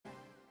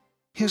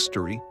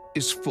history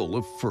is full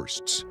of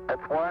firsts.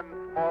 It's one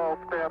small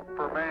step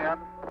for man,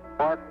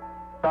 one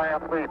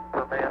giant leap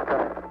for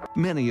mankind.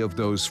 Many of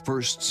those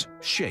firsts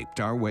shaped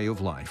our way of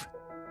life.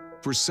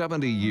 For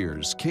 70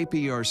 years,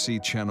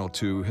 KPRC Channel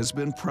 2 has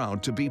been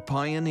proud to be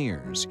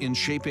pioneers in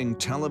shaping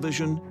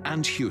television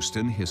and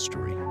Houston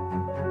history. In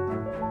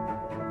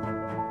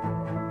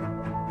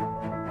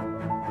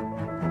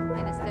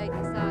a state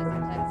the size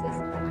of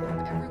Texas,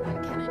 everyone can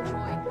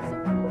enjoy.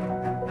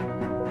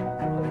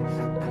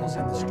 Calls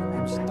in the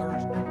storms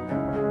Thursday.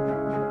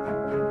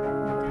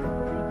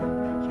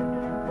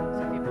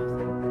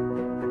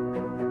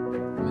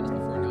 Minutes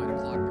before 9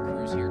 o'clock, the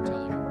crew's here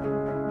telling them.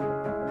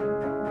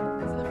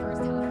 This is the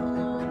first time in a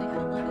long they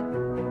had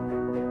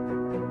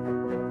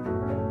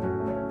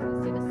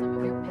 11. Send us some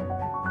of your men.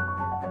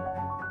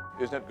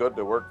 Isn't it good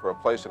to work for a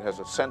place that has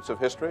a sense of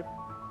history?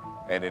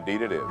 And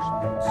indeed it is. See,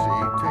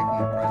 taking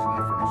the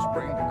president from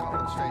Spring to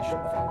College Station,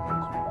 following.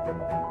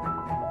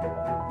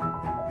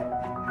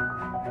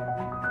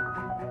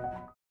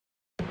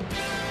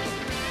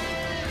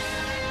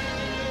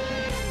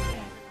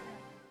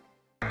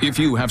 If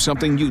you have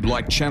something you'd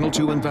like Channel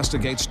 2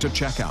 Investigates to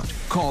check out,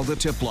 call the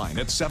tip line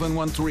at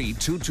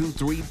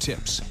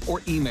 713-223-TIPS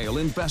or email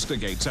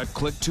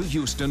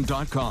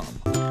investigates@click2houston.com.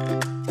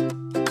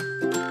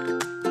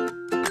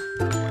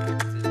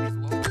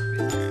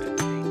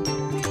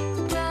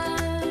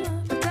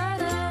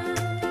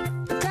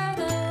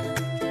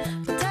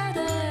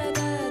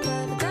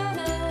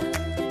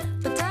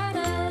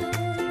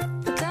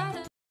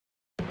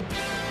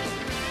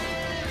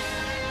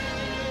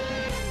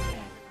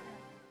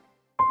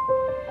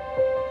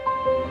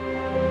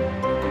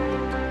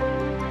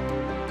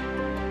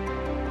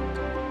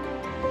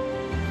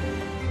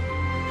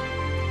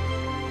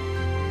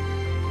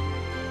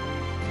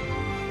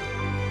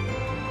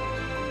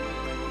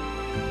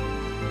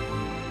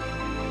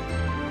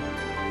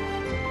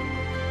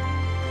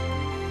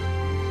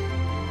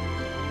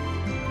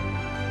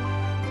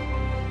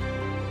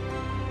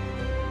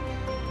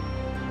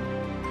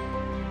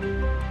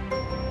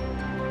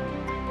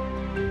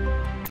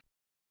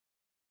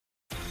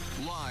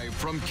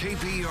 From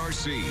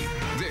KPRC,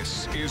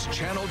 this is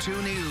Channel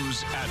 2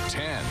 News at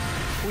 10.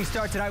 We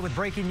start tonight with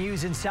breaking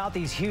news in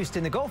Southeast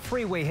Houston. The Gulf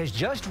Freeway has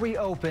just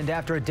reopened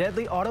after a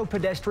deadly auto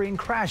pedestrian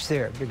crash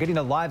there. You're getting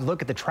a live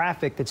look at the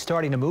traffic that's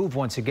starting to move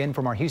once again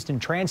from our Houston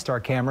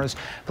TransStar cameras.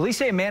 Police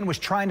say a man was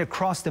trying to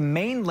cross the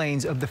main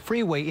lanes of the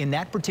freeway in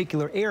that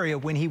particular area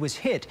when he was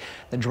hit.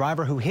 The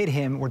driver who hit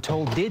him, we're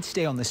told, did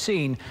stay on the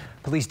scene.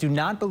 Police do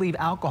not believe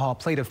alcohol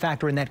played a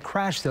factor in that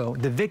crash, though.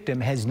 The victim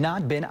has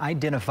not been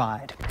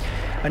identified.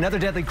 Another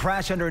deadly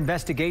crash under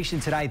investigation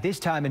tonight, this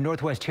time in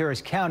northwest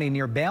Harris County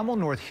near Bammel,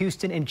 North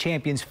Houston, and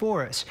Champions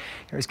Forest.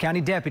 Harris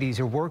County deputies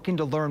are working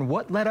to learn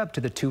what led up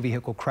to the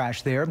two-vehicle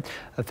crash there.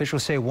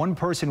 Officials say one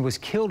person was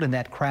killed in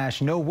that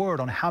crash. No word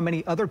on how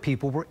many other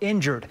people were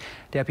injured.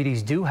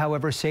 Deputies do,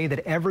 however, say that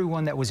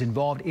everyone that was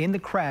involved in the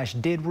crash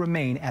did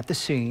remain at the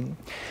scene.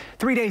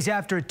 3 days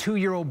after a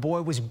 2-year-old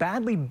boy was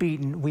badly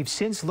beaten, we've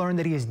since learned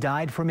that he has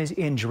died from his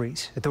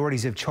injuries.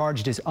 Authorities have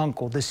charged his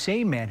uncle, the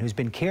same man who's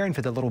been caring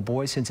for the little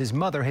boy since his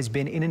mother has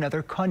been in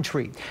another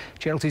country.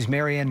 Channel 2's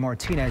Marianne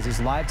Martinez is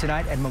live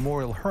tonight at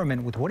Memorial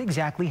Hermann with what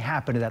exactly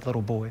happened to that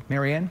little boy.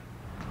 Marianne?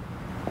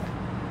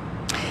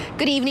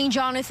 Good evening,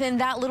 Jonathan.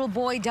 That little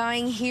boy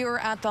dying here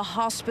at the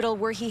hospital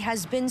where he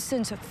has been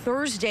since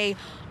Thursday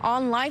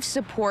on life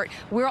support.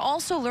 We're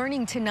also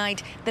learning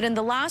tonight that in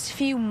the last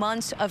few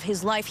months of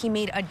his life, he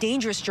made a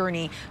dangerous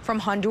journey from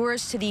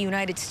Honduras to the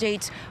United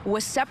States,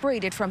 was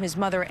separated from his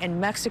mother in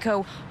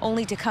Mexico,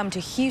 only to come to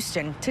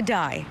Houston to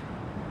die.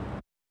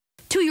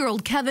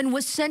 2-year-old Kevin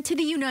was sent to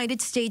the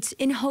United States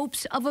in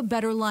hopes of a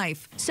better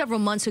life. Several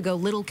months ago,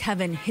 little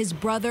Kevin, his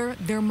brother,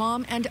 their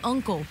mom and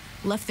uncle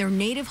left their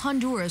native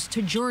Honduras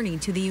to journey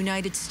to the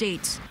United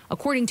States.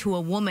 According to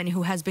a woman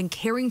who has been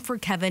caring for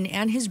Kevin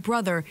and his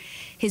brother,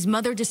 his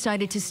mother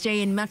decided to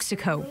stay in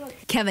Mexico.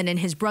 Kevin and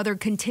his brother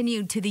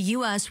continued to the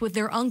U.S. with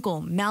their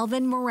uncle,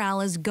 Malvin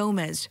Morales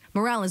Gomez.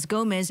 Morales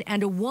Gomez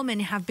and a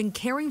woman have been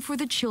caring for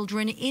the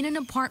children in an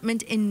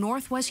apartment in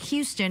northwest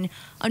Houston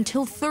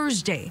until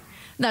Thursday.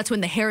 That's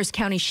when the Harris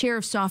County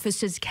Sheriff's Office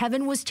says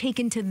Kevin was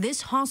taken to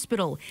this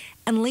hospital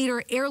and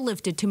later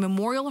airlifted to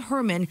Memorial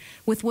Hermann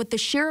with what the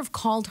sheriff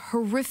called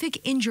horrific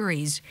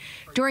injuries.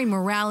 During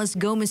Morales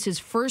Gomez's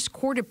first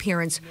court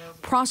appearance,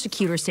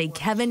 prosecutors say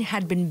Kevin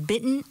had been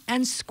bitten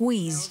and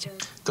squeezed.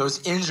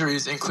 Those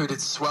injuries included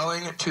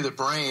swelling to the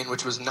brain,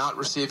 which was not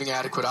receiving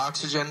adequate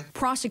oxygen.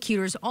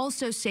 Prosecutors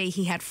also say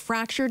he had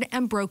fractured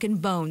and broken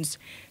bones.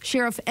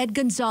 Sheriff Ed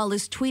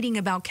Gonzalez tweeting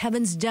about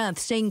Kevin's death,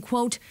 saying,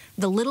 quote,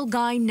 "The little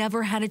guy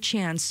never had a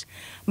chance."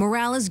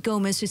 Morales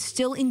Gomez is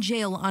still in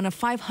jail on a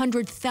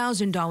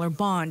 $500,000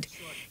 bond.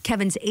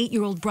 Kevin's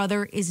 8-year-old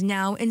brother is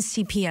now in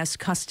CPS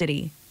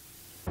custody.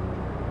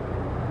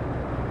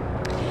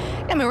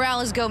 And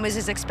Morales Gomez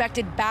is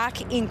expected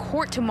back in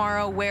court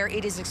tomorrow, where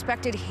it is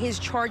expected his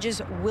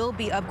charges will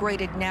be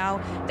upgraded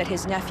now that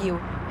his nephew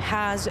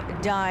has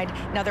died.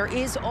 Now, there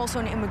is also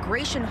an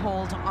immigration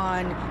hold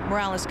on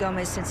Morales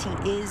Gomez since he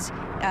is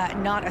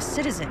not a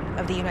citizen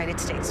of the United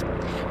States.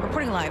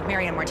 Reporting live,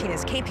 Marianne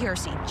Martinez,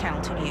 KPRC,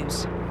 Channel 2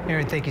 News.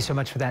 Aaron, thank you so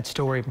much for that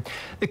story.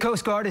 The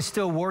Coast Guard is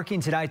still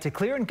working tonight to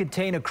clear and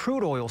contain a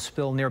crude oil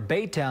spill near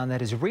Baytown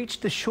that has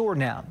reached the shore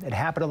now. It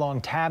happened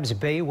along Tabbs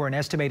Bay, where an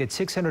estimated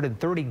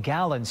 630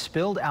 gallons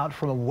spilled out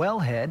from a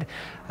wellhead.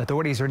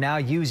 Authorities are now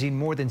using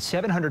more than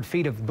 700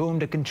 feet of boom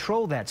to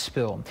control that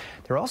spill.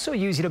 They're also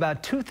using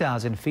about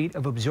 2,000 feet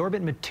of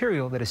absorbent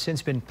material that has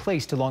since been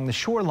placed along the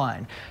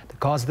shoreline. The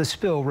cause of the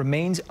spill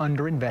remains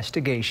under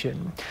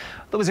investigation.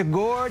 It was a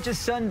gorgeous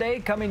Sunday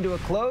coming to a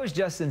close.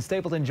 Justin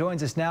Stapleton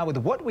joins us now with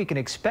what we can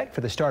expect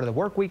for the start of the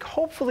work week.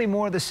 Hopefully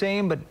more of the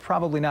same, but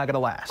probably not going to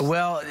last.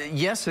 Well,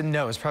 yes and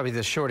no is probably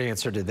the short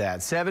answer to that.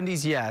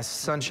 70s, yes.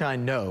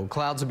 Sunshine, no.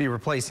 Clouds will be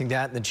replacing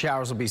that, and then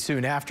showers will be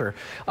soon after.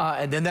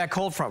 And then that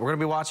cold front, we're going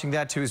to be watching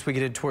that too as we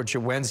get in towards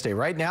your Wednesday.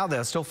 Right now,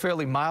 though, still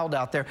fairly mild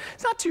out there.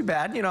 It's not too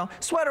bad, you know,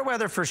 sweater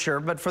weather for sure,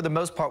 but for the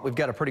most part, we've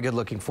got a pretty good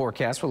looking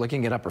forecast. We're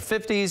looking at upper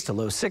 50s to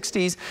low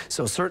 60s,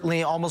 so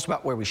certainly almost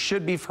about where we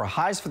should be for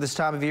highs for this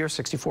time of year.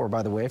 64,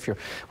 by the way, if you're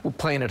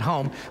playing at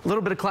home. A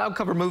little bit of cloud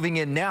cover moving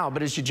in now,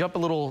 but as you jump a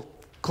little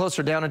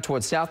closer down and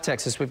towards South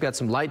Texas, we've got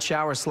some light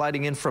showers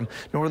sliding in from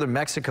northern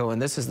Mexico,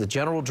 and this is the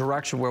general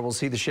direction where we'll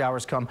see the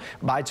showers come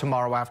by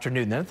tomorrow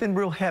afternoon. Nothing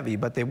real heavy,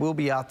 but they will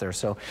be out there,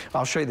 so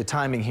I'll show you the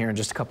timing here in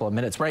just a couple of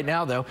minutes. Right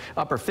now, though,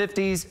 upper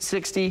 50s,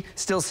 60,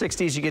 still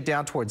 60s. You get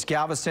down towards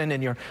Galveston,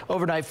 and your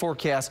overnight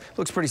forecast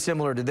looks pretty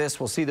similar to this.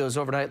 We'll see those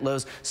overnight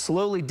lows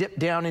slowly dip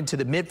down into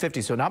the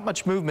mid-50s, so not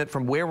much movement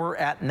from where we're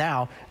at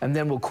now, and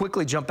then we'll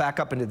quickly jump back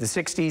up into the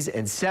 60s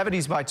and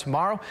 70s by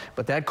tomorrow,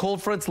 but that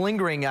cold front's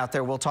lingering out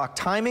there. We'll talk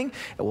timing,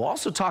 and we'll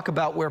also talk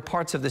about where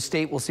parts of the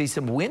state will see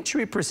some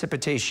wintry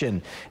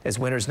precipitation, as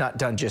winter's not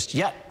done just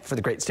yet for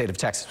the great state of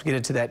Texas. We'll get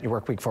into that in your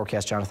work week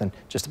forecast, Jonathan,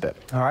 just a bit.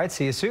 All right,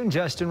 see you soon,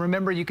 Justin.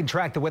 Remember, you can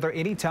track the weather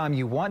anytime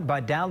you want by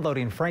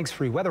downloading Frank's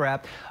free weather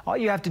app. All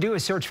you have to do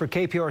is search for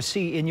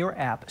KPRC in your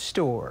app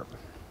store.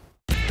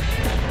 And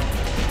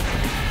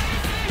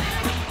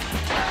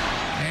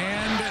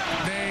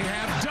they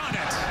have done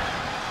it.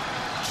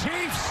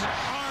 Chiefs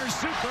are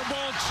Super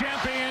Bowl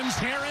champions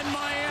here in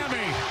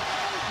Miami.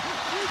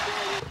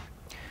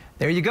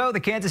 There you go. The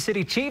Kansas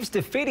City Chiefs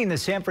defeating the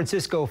San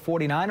Francisco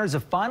 49ers.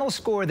 A final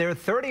score there,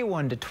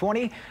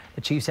 31-20.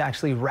 The Chiefs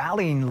actually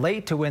rallying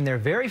late to win their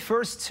very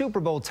first Super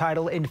Bowl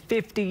title in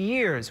 50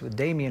 years, with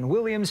Damian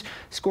Williams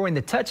scoring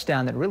the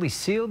touchdown that really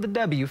sealed the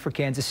W for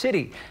Kansas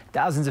City.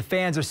 Thousands of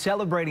fans are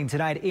celebrating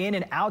tonight in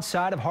and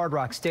outside of Hard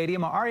Rock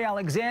Stadium. Ari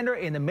Alexander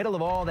in the middle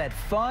of all that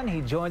fun.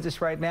 He joins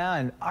us right now.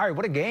 And Ari,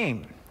 what a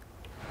game.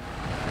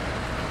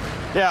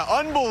 Yeah,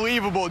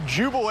 unbelievable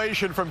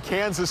jubilation from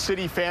Kansas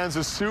City fans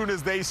as soon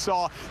as they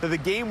saw that the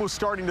game was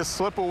starting to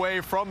slip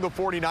away from the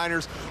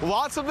 49ers.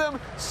 Lots of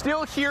them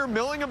still here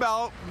milling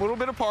about, a little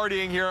bit of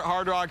partying here at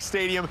Hard Rock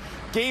Stadium.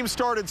 Game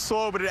started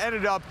slow, but it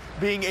ended up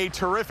being a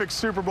terrific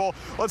Super Bowl.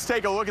 Let's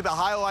take a look at the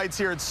highlights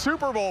here. It's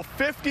Super Bowl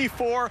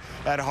 54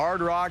 at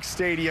Hard Rock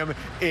Stadium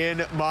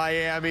in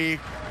Miami.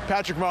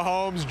 Patrick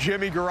Mahomes,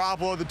 Jimmy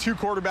Garoppolo, the two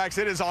quarterbacks,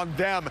 it is on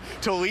them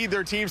to lead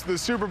their teams to the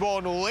Super Bowl.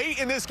 And late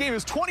in this game, it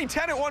was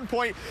 20-10 at one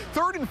point,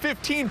 3rd and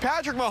 15.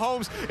 Patrick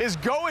Mahomes is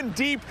going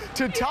deep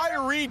to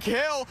Tyreek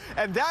Hill,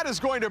 and that is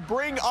going to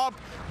bring up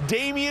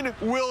Damian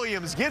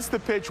Williams. Gets the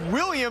pitch.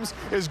 Williams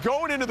is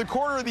going into the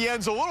corner of the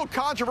end zone. A little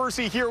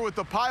controversy here with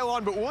the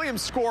pylon, but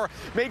Williams' score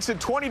makes it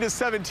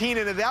 20-17,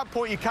 and at that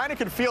point, you kind of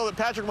can feel that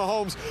Patrick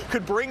Mahomes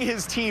could bring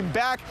his team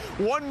back.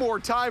 One more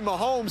time,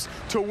 Mahomes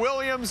to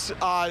Williams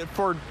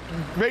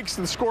makes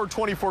the score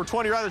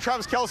 24-20. Rather,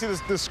 Travis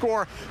Kelce the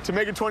score to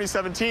make it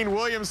 20-17.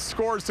 Williams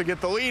scores to get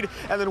the lead,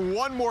 and then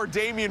one more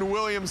Damian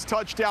Williams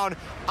touchdown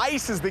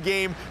ices the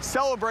game.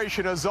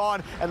 Celebration is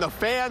on, and the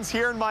fans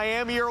here in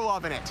Miami are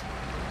loving it.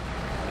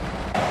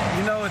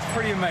 You know, it's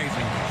pretty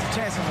amazing. It's a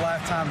chance of a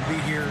lifetime to be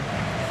here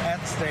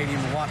at the stadium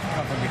and watch it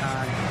come from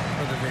behind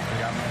for the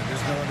victory. I mean,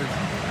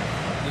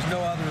 there's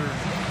no other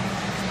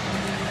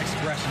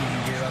expression you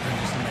can give other than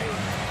just amazing.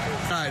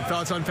 All right,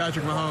 thoughts on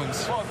Patrick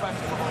Mahomes?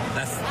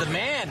 That's the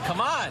man. Come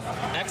on.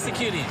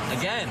 Executing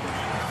again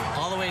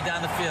all the way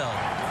down the field.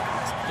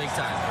 It's big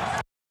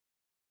time.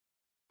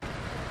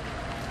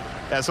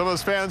 Yeah, some of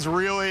those fans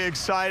really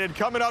excited.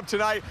 Coming up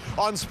tonight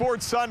on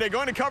Sports Sunday,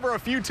 going to cover a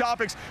few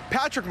topics.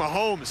 Patrick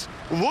Mahomes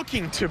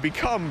looking to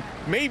become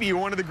maybe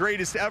one of the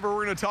greatest ever.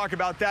 We're going to talk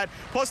about that.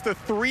 Plus the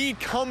 3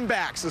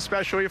 comebacks,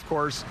 especially, of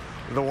course,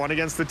 the one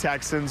against the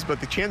Texans, but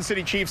the Kansas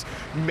City Chiefs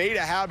made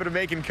a habit of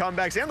making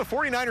comebacks, and the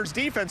 49ers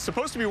defense,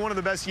 supposed to be one of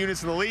the best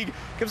units in the league,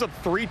 gives up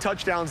 3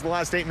 touchdowns in the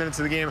last 8 minutes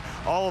of the game.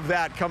 All of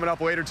that coming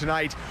up later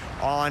tonight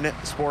on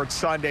Sports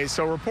Sunday.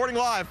 So reporting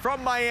live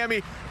from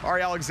Miami,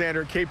 Ari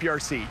Alexander,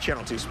 KPRC,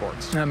 Channel 2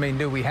 Sports. I mean,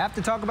 do we have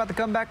to talk about the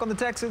comeback on the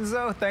Texans,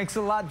 though? Thanks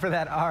a lot for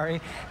that, Ari.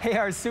 Hey,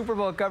 our Super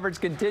Bowl coverage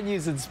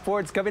continues in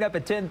sports. Coming up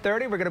at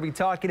 10:30, we're going to be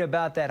talking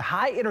about that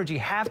high-energy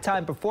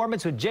halftime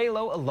performance with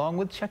J-Lo along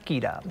with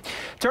Shakira.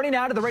 Turning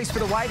now to the race for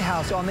the White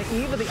House. On the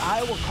eve of the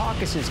Iowa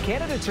caucuses,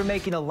 candidates are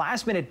making a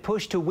last-minute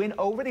push to win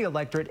over the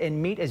electorate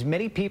and meet as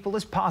many people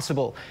as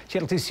possible.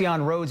 Channel 2's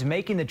Sion Rhodes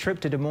making the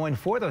trip to Des Moines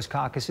for those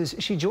caucuses.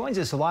 She joins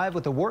joins us live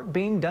with the work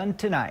being done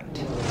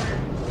tonight.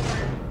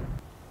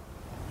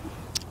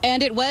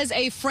 And it was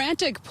a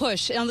frantic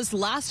push on this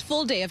last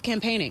full day of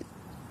campaigning.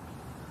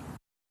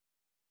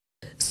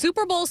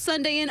 Super Bowl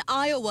Sunday in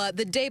Iowa,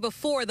 the day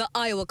before the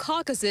Iowa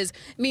caucuses,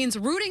 means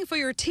rooting for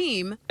your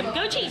team.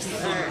 Go Chiefs!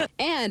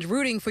 And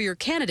rooting for your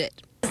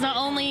candidate. Not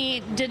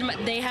only did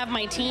they have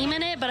my team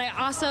in it, but I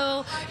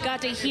also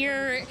got to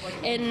hear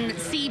and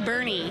see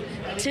Bernie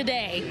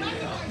today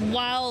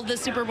while the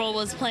Super Bowl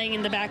was playing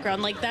in the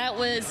background. Like, that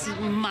was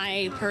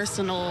my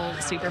personal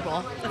Super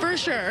Bowl, for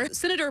sure.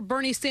 Senator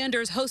Bernie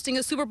Sanders hosting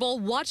a Super Bowl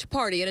watch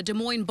party at a Des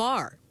Moines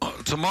bar.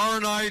 Tomorrow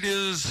night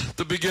is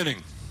the beginning.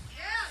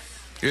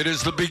 It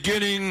is the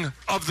beginning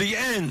of the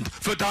end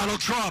for Donald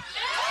Trump.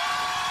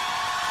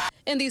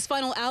 In these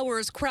final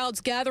hours,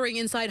 crowds gathering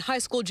inside high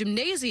school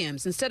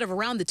gymnasiums instead of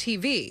around the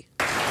TV.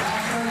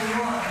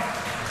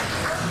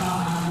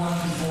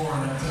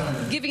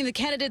 Giving the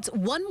candidates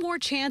one more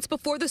chance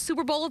before the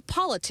Super Bowl of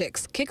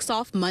politics kicks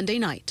off Monday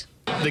night.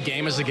 The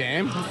game is the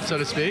game, so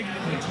to speak,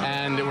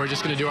 and we're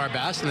just going to do our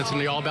best, and it's going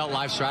to be all about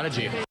live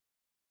strategy.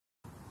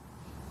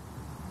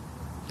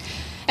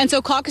 And so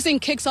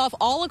caucusing kicks off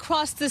all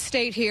across the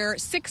state here,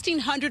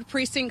 1,600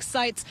 precinct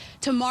sites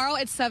tomorrow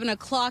at 7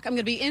 o'clock. I'm going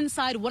to be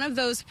inside one of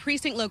those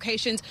precinct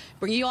locations,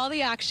 bringing you all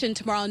the action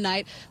tomorrow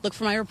night. Look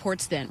for my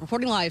reports then.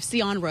 Reporting live,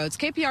 Sion Rhodes,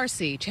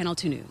 KPRC, Channel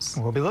 2 News.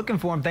 We'll be looking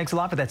for him. Thanks a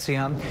lot for that,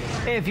 Sion.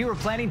 Hey, if you were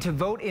planning to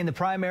vote in the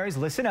primaries,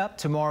 listen up.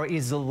 Tomorrow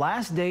is the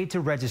last day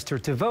to register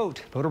to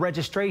vote. Voter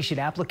registration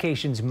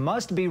applications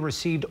must be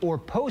received or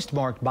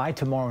postmarked by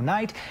tomorrow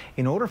night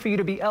in order for you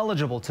to be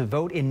eligible to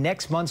vote in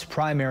next month's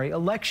primary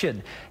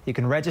election. You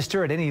can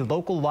register at any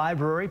local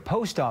library,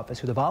 post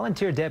office with a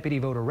volunteer deputy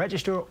voter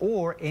register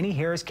or any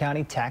Harris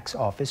County tax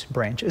office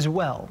branch as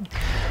well.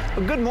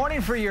 Well, good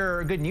morning for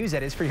your good news,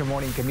 that is, for your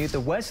morning commute. The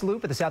West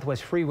Loop at the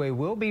Southwest Freeway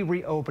will be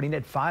reopening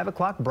at 5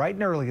 o'clock bright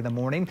and early in the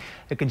morning.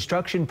 The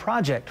construction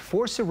project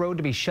forced the road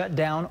to be shut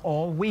down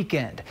all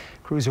weekend.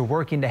 Crews are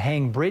working to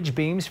hang bridge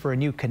beams for a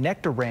new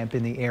connector ramp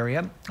in the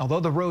area.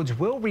 Although the roads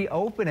will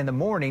reopen in the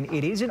morning,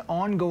 it is an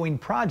ongoing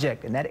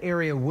project, and that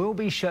area will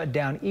be shut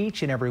down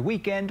each and every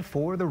weekend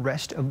for the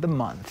rest of the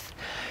month.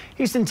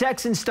 Houston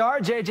Texans star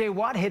J.J.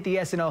 Watt hit the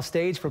SNL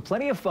stage for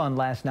plenty of fun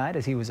last night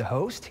as he was a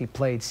host. He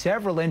played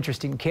several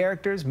interesting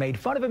characters, made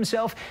fun of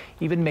himself,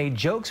 even made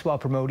jokes while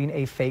promoting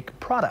a fake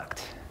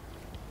product.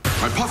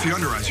 My puffy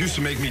under eyes used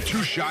to make me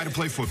too shy to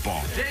play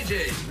football.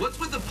 JJ, what's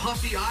with the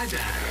puffy eye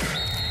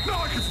bag?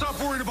 Now I can stop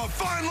worrying about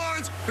fine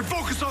lines and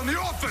focus on the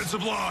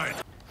offensive line.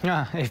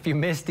 If you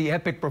missed the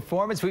epic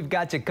performance, we've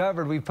got you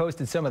covered. We've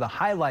posted some of the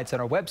highlights on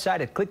our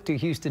website at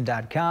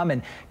click2houston.com.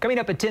 And coming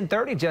up at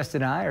 10:30,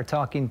 Justin and I are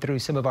talking through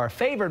some of our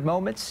favorite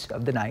moments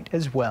of the night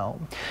as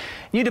well.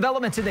 New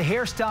developments in the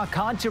hairstyle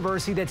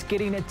controversy that's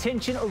getting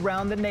attention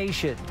around the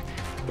nation.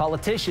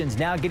 Politicians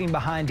now getting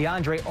behind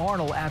DeAndre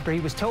Arnold after he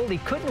was told he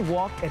couldn't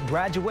walk at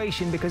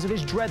graduation because of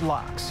his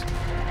dreadlocks.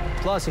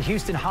 Plus, a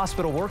Houston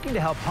hospital working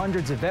to help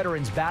hundreds of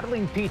veterans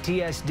battling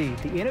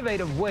PTSD. The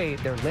innovative way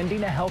they're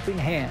lending a helping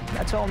hand.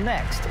 That's all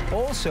next.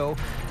 Also,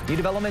 new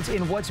developments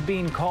in what's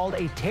being called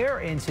a terror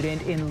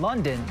incident in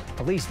London.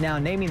 Police now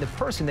naming the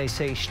person they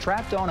say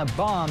strapped on a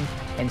bomb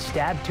and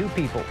stabbed 2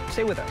 people.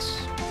 Stay with us.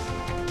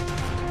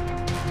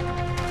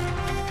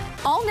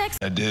 All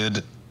next. I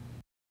did.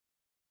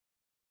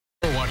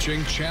 You're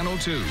watching Channel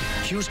 2,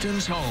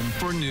 Houston's home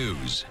for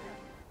news.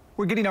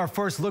 We're getting our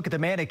first look at the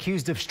man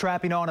accused of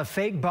strapping on a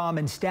fake bomb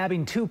and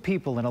stabbing 2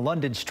 people in a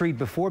London street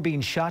before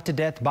being shot to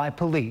death by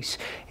police.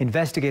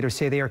 Investigators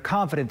say they are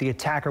confident the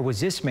attacker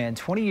was this man,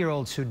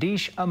 20-year-old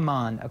Sudesh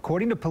Aman.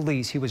 According to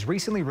police, he was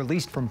recently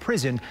released from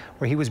prison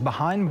where he was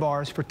behind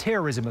bars for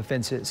terrorism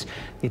offenses.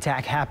 The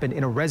attack happened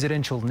in a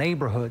residential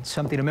neighborhood,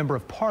 something a member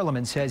of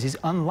parliament says is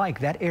unlike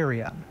that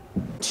area.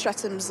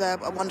 Stratham's a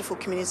wonderful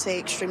community,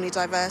 extremely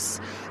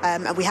diverse,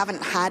 and we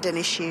haven't had an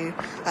issue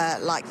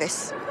like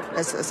this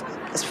as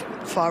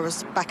far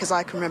as back as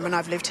I can remember, and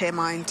I've lived here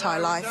my entire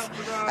life.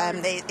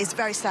 It's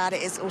very sad.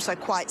 It is also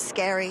quite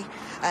scary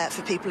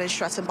for people in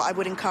Stratham, but I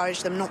would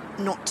encourage them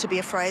not to be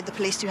afraid. The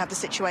police do have the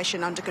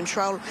situation under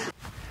control.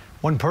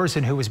 One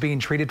person who was being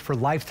treated for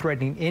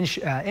life-threatening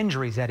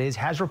injuries, that is,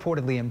 has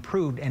reportedly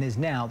improved and is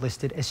now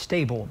listed as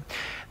stable.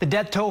 The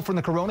death toll from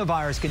the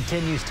coronavirus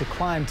continues to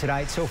climb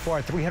tonight. So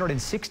far,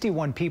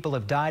 361 people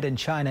have died in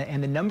China,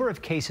 and the number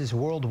of cases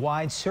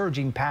worldwide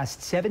surging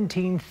past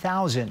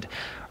 17,000.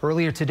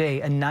 Earlier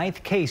today, a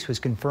 9th case was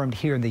confirmed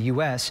here in the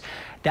U.S.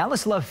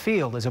 Dallas Love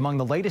Field is among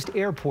the latest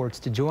airports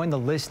to join the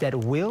list that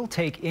will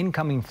take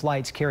incoming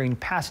flights carrying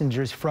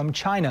passengers from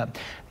China.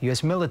 The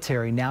U.S.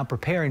 military now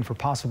preparing for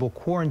possible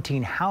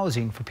quarantine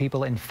housing for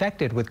people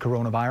infected with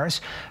coronavirus.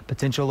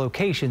 Potential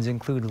locations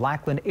include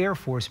Lackland Air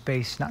Force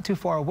Base, not too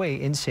far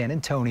away in San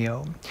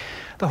Antonio.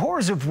 The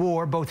horrors of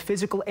war, both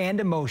physical and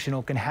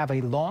emotional, can have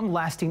a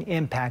long-lasting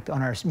impact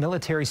on our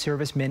military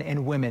servicemen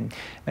and women.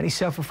 Many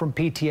suffer from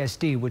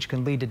PTSD, which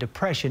can lead to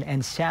depression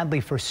and, sadly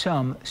for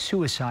some,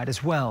 suicide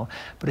as well.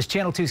 But as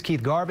Channel 2's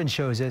Keith Garvin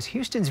shows us,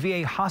 Houston's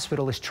VA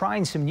hospital is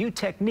trying some new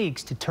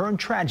techniques to turn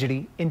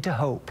tragedy into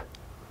hope.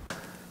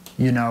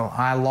 You know,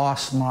 I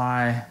lost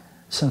my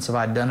sense of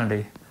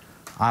identity.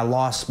 I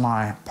lost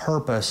my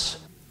purpose.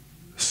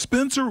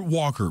 Spencer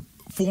Walker,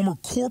 former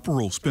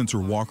Corporal Spencer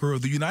Walker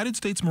of the United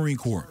States Marine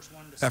Corps.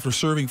 After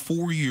serving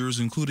 4 years,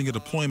 including a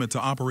deployment to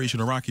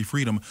Operation Iraqi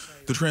Freedom,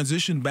 the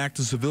transition back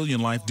to civilian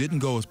life didn't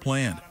go as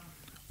planned.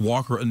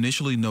 Walker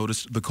initially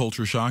noticed the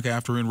culture shock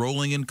after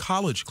enrolling in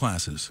college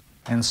classes.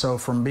 And so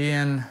from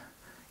being,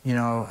 you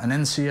know, an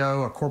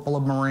NCO, a Corporal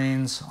of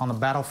Marines on the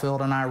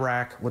battlefield in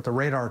Iraq with the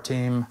radar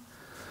team,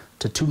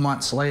 to 2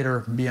 months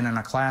later being in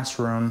a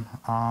classroom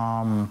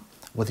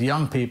with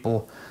young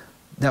people,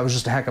 that was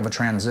just a heck of a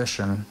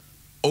transition.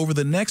 Over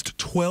the next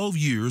 12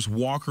 years,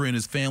 Walker and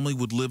his family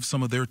would live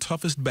some of their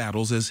toughest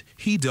battles as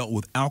he dealt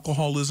with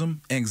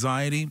alcoholism,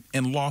 anxiety,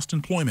 and lost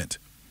employment.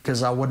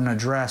 Because I wouldn't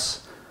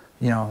address,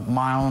 you know,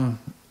 my own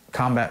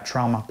combat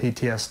trauma,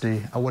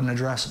 PTSD. I wouldn't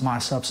address my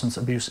substance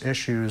abuse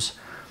issues.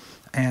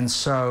 And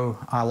so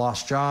I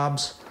lost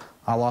jobs,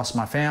 I lost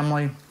my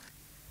family.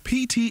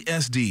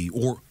 PTSD,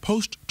 or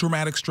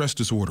post-traumatic stress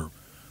disorder.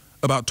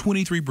 About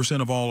 23%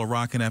 of all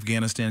Iraq and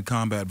Afghanistan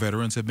combat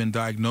veterans have been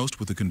diagnosed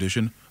with the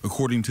condition.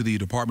 According to the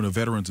Department of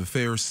Veterans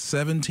Affairs,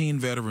 17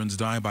 veterans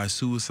die by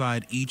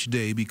suicide each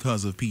day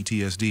because of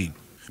PTSD.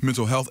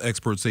 Mental health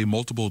experts say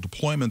multiple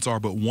deployments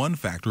are but one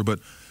factor, but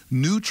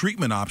new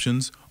treatment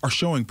options are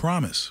showing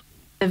promise.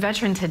 The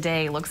veteran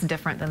today looks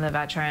different than the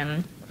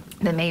veteran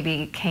that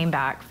maybe came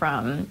back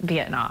from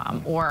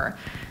Vietnam or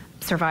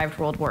survived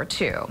World War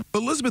II.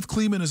 Elizabeth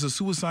Kleeman is a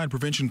suicide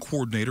prevention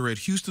coordinator at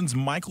Houston's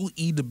Michael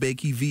E.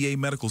 DeBakey VA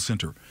Medical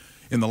Center.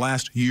 In the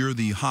last year,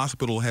 the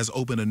hospital has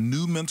opened a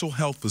new mental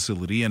health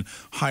facility and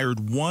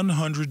hired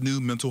 100 new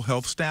mental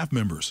health staff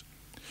members.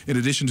 In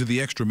addition to the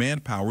extra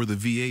manpower, the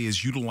VA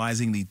is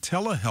utilizing the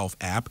telehealth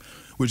app,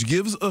 which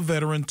gives a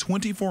veteran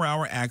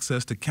 24-hour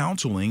access to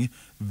counseling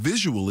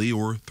visually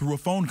or through a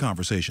phone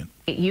conversation.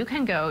 You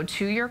can go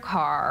to your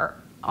car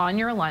on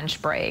your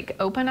lunch break,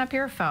 open up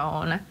your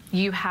phone,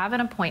 you have an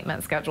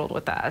appointment scheduled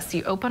with us,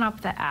 you open up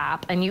the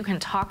app and you can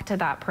talk to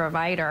that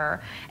provider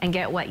and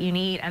get what you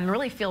need and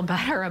really feel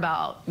better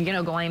about, you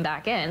know, going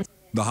back in.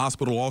 The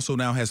hospital also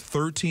now has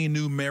 13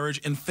 new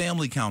marriage and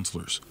family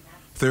counselors.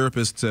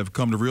 Therapists have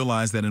come to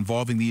realize that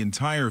involving the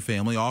entire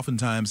family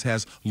oftentimes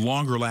has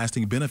longer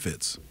lasting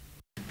benefits.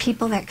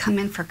 People that come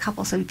in for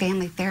couples and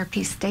family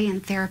therapy stay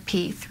in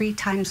therapy 3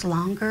 times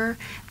longer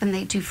than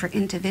they do for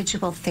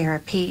individual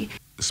therapy.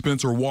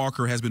 Spencer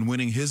Walker has been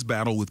winning his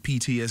battle with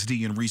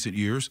PTSD in recent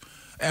years.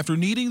 After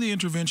needing the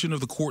intervention of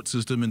the court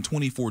system in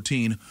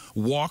 2014,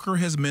 Walker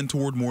has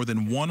mentored more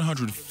than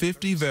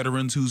 150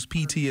 veterans whose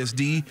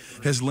PTSD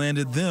has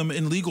landed them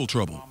in legal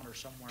trouble.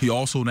 He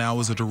also now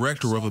is a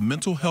director of a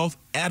mental health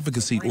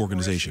advocacy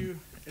organization.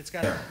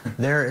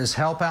 There is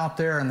help out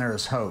there and there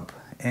is hope.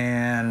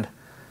 And,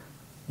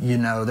 you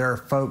know, there are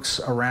folks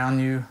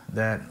around you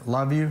that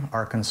love you,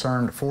 are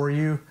concerned for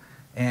you,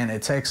 and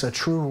it takes a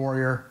true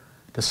warrior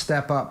to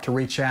step up, to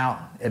reach out,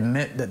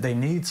 admit that they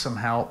need some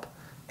help,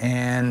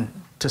 and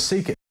to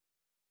seek it.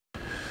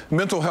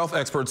 Mental health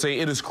experts say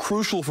it is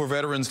crucial for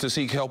veterans to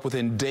seek help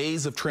within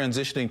days of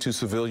transitioning to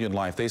civilian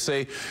life. They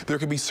say there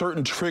can be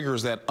certain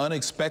triggers that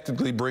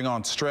unexpectedly bring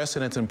on stress,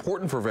 and it's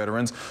important for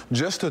veterans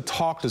just to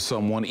talk to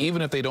someone,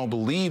 even if they don't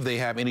believe they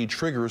have any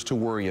triggers to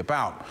worry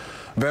about.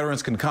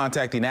 Veterans can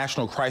contact the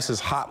National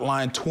Crisis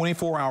Hotline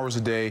 24 hours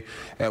a day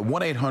at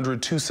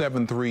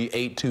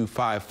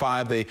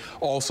 1-800-273-8255. They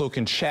also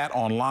can chat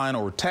online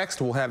or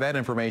text. We'll have that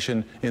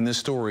information in this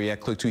story at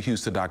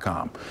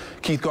click2houston.com.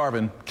 Keith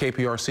Garvin,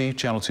 KPRC,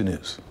 Channel 2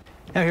 News.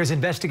 Now here's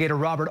investigator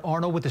Robert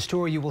Arnold with the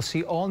story you will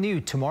see all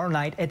new tomorrow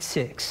night at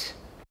 6.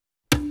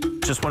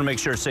 Just want to make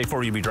sure it's safe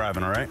for you to be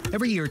driving, all right?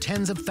 Every year,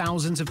 tens of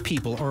thousands of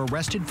people are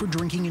arrested for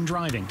drinking and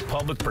driving.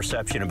 Public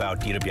perception about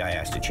DWI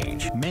has to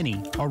change.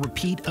 Many are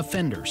repeat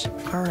offenders.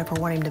 I don't ever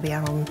want him to be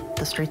out on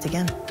the streets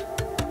again,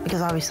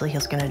 because obviously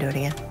he's going to do it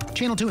again.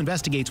 Channel 2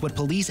 investigates what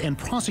police and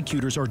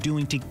prosecutors are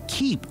doing to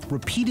keep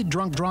repeated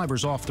drunk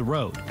drivers off the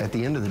road. At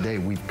the end of the day,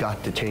 we've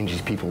got to change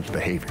these people's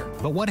behavior.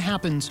 But what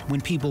happens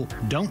when people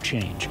don't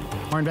change?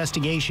 Our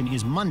investigation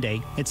is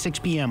Monday at 6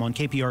 p.m. on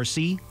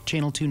KPRC,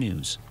 Channel 2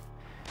 News.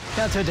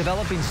 Now to a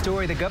developing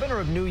story, the governor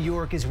of New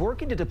York is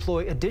working to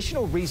deploy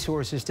additional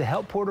resources to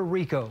help Puerto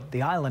Rico.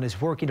 The island is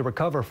working to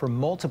recover from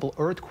multiple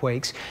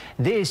earthquakes.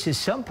 This as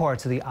some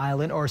parts of the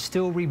island are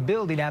still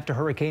rebuilding after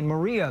Hurricane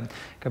Maria.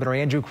 Governor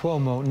Andrew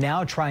Cuomo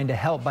now trying to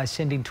help by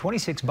sending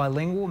 26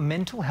 bilingual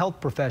mental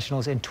health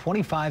professionals and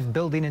 25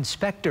 building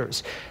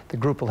inspectors. The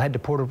group will head to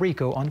Puerto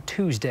Rico on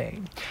Tuesday.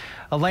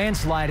 A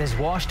landslide has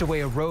washed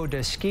away a road to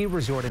a ski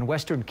resort in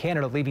Western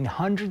Canada, leaving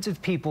hundreds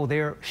of people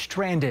there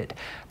stranded.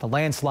 The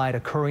landslide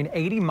occurring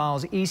 80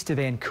 miles east of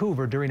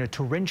Vancouver during a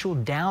torrential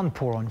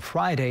downpour on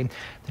Friday.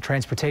 The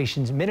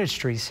Transportation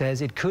Ministry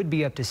says it could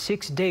be up to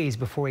 6 days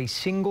before a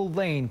single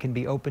lane can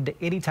be open to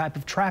any type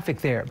of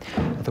traffic there.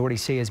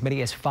 Authorities say as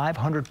many as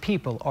 500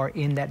 people are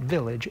in that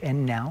village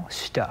and now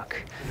stuck.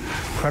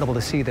 Incredible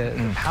to see the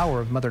power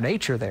of Mother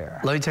Nature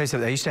there. Let me tell you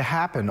something. That used to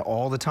happen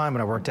all the time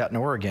when I worked out in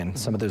Oregon.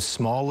 Some of those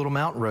small little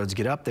mountain roads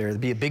get up there.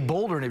 There'd be a big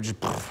boulder and it would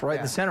just right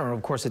in the center. And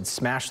of course, it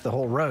smashed the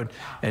whole road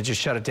and it just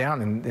shut it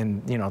down.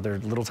 And you know, there are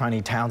little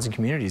tiny towns and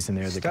communities in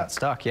there that got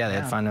stuck. Yeah, they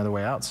had to find another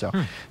way out. So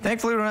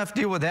thankfully, we don't have to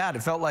deal with that.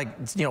 It felt like,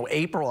 you know,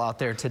 April out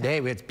there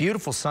today. We had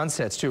beautiful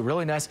sunsets too.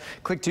 Really nice.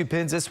 Click 2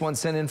 pins. This one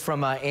sent in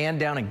from Ann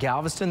down in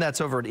Galveston.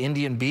 That's over at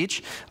Indian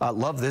Beach.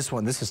 Love this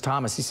one. This is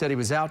Thomas. He said he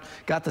was out,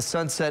 got the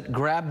sunset,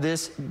 grabbed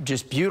this,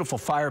 just beautiful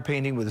fire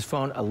painting with his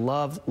phone. I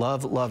love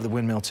the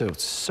windmill too.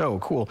 It's so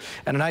cool.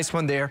 And a nice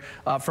one there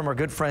from our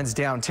good friends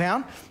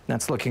downtown.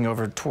 That's looking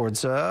over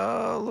towards,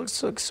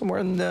 looks like somewhere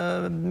in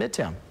the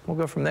Midtown. We'll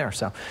go from there.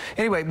 So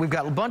anyway, we've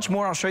got a bunch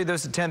more. I'll show you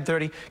those at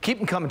 10:30. Keep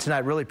them coming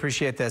tonight. Really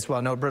appreciate that as well.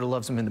 I know Britta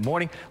loves them in the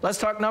morning. Let's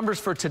talk numbers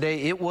for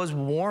today. It was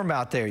warm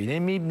out there. You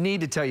didn't even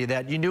need to tell you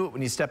that. You knew it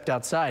when you stepped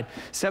outside.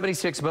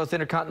 76 both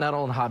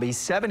Intercontinental and Hobby.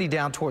 70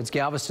 down towards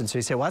Galveston. So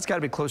you say, well, that's got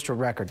to be close to a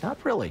record. Not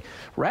really.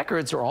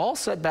 Records are all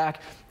set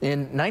back in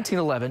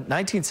 1911,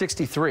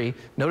 1963.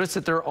 Notice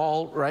that they're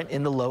all right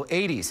in the low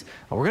 80s.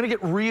 Now, we're going to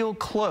get real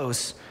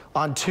close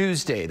on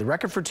Tuesday. The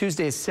record for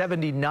Tuesday is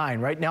 79.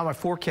 Right now, my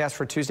forecast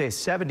for Tuesday is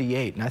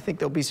 78. And I think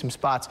there'll be some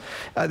spots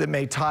that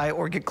may tie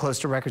or get close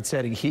to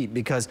record-setting heat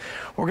because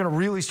we're going to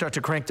really start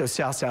to crank those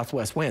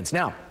south-southwest winds.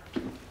 Now,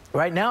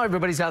 right now,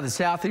 everybody's out of the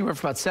south, anywhere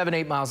from about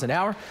 7-8 miles an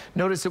hour.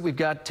 Notice that we've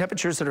got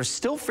temperatures that are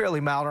still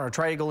fairly mild on our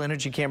Triangle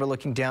Energy camera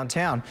looking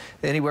downtown.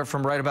 Anywhere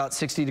from right about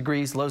 60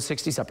 degrees, low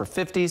 60s, upper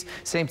 50s.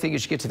 Same thing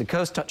as you get to the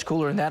coast, touch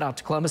cooler than that out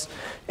to Columbus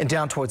and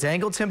down towards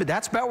Angleton. But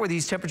that's about where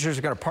these temperatures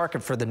are going to park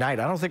it for the night.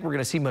 I don't think we're going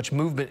to see much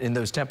movement in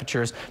those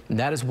temperatures. And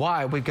that is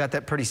why we've got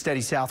that pretty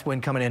steady south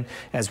wind coming in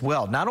as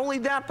well. Not only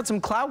that, but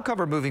some cloud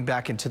cover moving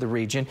back into the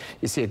region.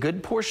 You see a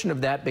good portion of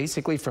that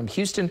basically from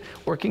Houston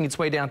working its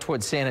way down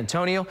towards San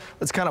Antonio.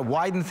 Let's kind of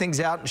widen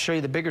things out and show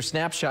you the bigger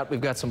snapshot. We've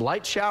got some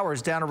light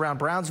showers down around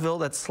Brownsville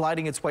that's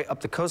sliding its way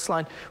up the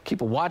coastline.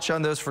 Keep a watch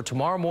on those for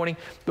tomorrow morning.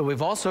 But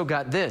we've also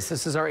got this.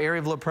 This is our area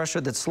of low pressure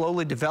that's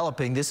slowly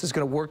developing. This is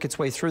going to work its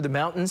way through the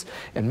mountains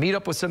and meet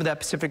up with some of that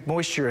Pacific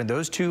moisture. And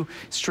those two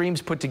streams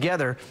put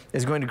together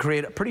is going to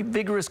create a pretty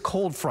vigorous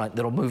cold front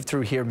that'll move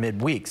through here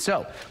midweek.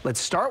 So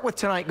let's start with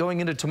tonight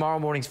going into tomorrow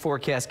morning's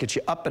forecast. Get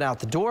you up and out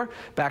the door,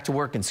 back to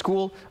work and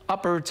school,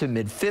 upper to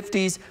mid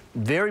 50s.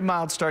 Very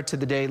mild start to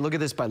the day. Look at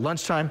this by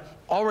lunchtime.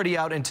 Already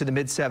out into the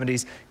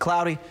mid-70s,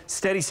 cloudy,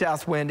 steady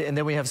south wind, and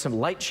then we have some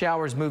light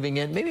showers moving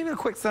in, maybe even a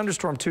quick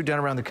thunderstorm too down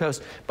around the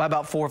coast by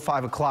about 4 or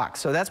 5 o'clock.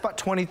 So that's about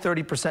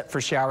 20-30%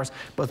 for showers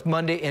both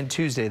Monday and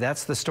Tuesday.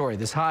 That's the story.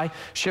 This high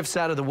shifts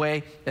out of the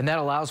way, and that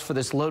allows for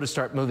this low to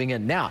start moving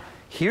in. Now,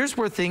 here's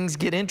where things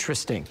get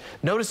interesting.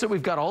 Notice that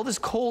we've got all this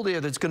cold air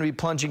that's going to be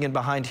plunging in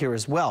behind here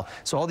as well.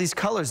 So all these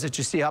colors that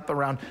you see up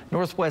around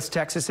northwest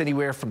Texas,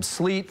 anywhere from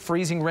sleet,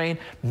 freezing rain,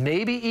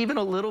 maybe even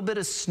a little bit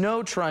of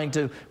snow trying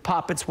to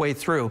pop its way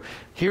through.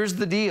 Here's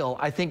the deal.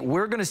 I think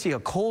we're going to see a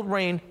cold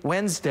rain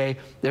Wednesday.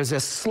 There's a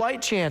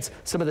slight chance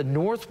some of the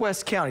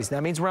northwest counties,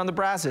 that means around the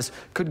Brazos,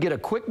 could get a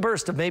quick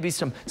burst of maybe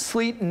some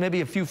sleet and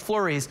maybe a few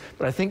flurries.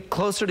 But I think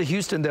closer to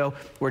Houston, though,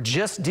 we're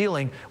just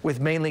dealing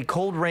with mainly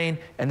cold rain,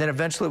 and then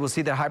eventually we'll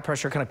see that high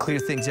pressure kind of clear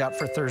things out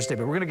for Thursday.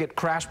 But we're going to get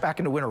crashed back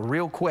into winter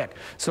real quick.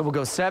 So we'll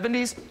go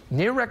 70s,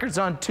 near records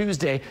on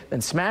Tuesday,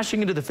 then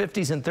smashing into the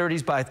 50s and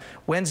 30s by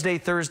Wednesday,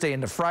 Thursday,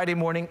 into Friday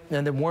morning,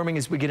 and then warming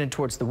as we get in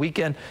towards the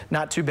weekend.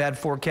 Not too bad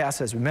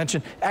forecast, as we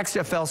mentioned.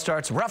 XFL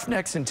starts,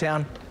 Roughnecks in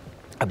town.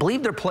 I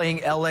believe they're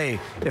playing L.A.,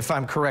 if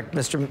I'm correct,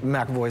 Mr.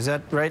 McAvoy. Is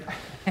that right?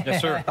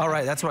 Yes, sir. All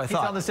right, that's what I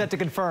thought. He's on the set to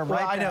confirm,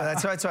 right? Well, I know.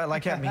 That's why I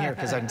like having him here,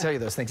 because I can tell you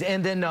those things.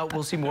 And then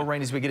we'll see more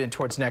rain as we get in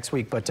towards next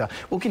week. But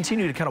we'll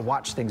continue to kind of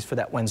watch things for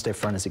that Wednesday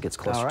front as it gets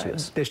closer to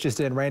us. This just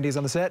in. Randy's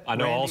on the set. I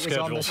know Randy all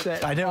schedules.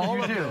 I know all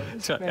you do.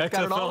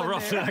 XFL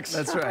Roughnecks.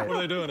 That's right. What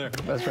are they doing there?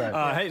 That's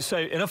right. Hey,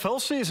 say NFL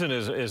season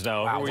is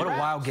now. Wow, what a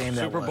wild game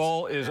that was. Super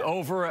Bowl is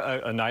over.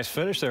 A nice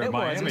finish there in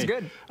Miami. It was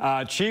good.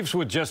 Chiefs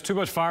with just too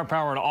much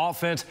firepower and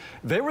offense.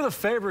 They were the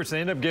favorites. They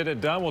ended up getting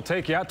it done. We'll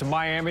take you out to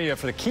Miami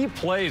for the key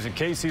plays in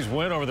KC's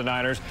win over the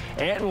Niners.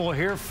 And we'll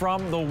hear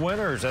from the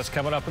winners. That's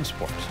coming up in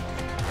sports.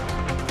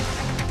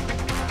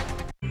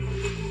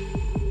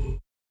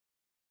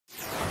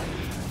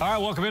 All right,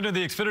 welcome into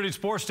the Xfinity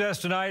Sports Desk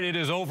tonight. It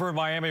is over in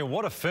Miami.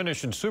 What a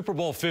finish in Super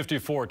Bowl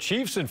 54.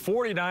 Chiefs and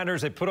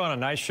 49ers, they put on a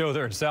nice show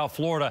there in South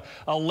Florida.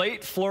 A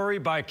late flurry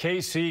by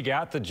KC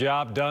got the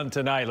job done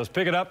tonight. Let's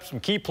pick it up. Some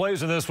key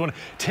plays in this one.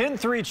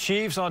 10-3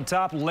 Chiefs on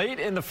top late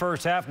in the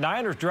first half.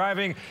 Niners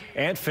driving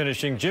and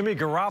finishing. Jimmy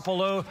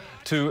Garoppolo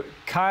to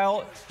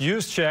Kyle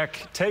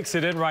Juszczyk takes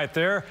it in right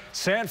there.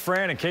 San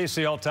Fran and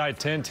KC all tied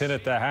 10-10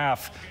 at the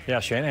half. Yeah,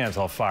 Shanahan's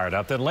all fired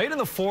up. Then late in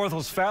the fourth,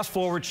 let's fast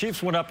forward.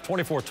 Chiefs went up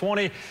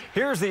 24-20.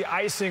 Here's the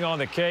icing on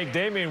the cake.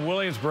 Damian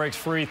Williams breaks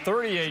free,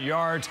 38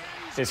 yards.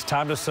 It's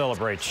time to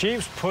celebrate.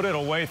 Chiefs put it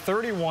away,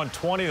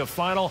 31-20 the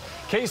final.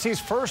 KC's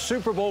first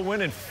Super Bowl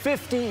win in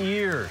 50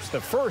 years. The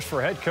first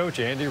for head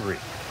coach Andy Reid.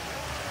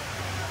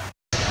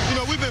 You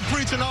know, we've been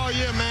preaching all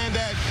year, man,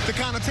 that to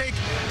kind of take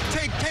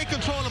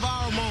control of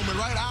our moment,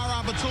 right? Our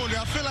opportunity.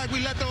 I feel like we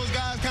let those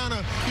guys kind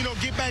of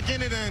get back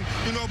in it. And,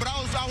 but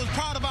I was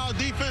proud of our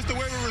defense, the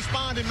way we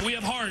responded. We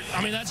have heart.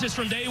 I mean, that's just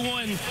from day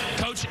one.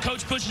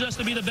 Coach pushes us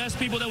to be the best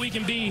people that we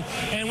can be,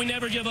 and we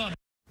never give up.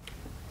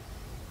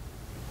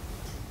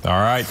 All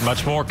right,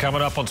 much more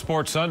coming up on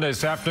Sports Sunday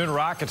this afternoon.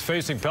 Rockets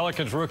facing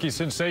Pelicans rookie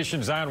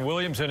sensation Zion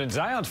Williamson. And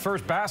Zion's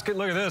first basket,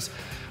 look at this.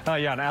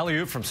 An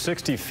alley-oop from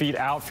 60 feet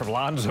out from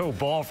Lonzo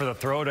Ball for the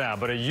throwdown.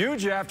 But a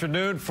huge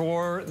afternoon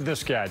for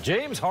this guy.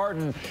 James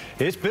Harden,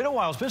 it's been a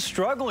while. He's been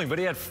struggling, but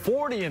he had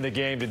 40 in the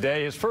game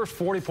today. His first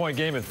 40-point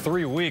game in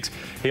 3 weeks.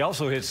 He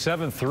also hit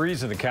 7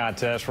 threes in the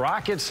contest.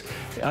 Rockets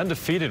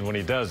undefeated when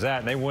he does that,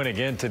 and they win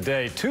again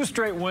today. 2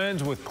 straight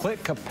wins with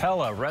Clint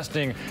Capella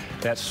resting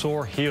that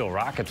sore heel.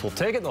 Rockets will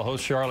take it. They'll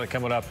host Charlotte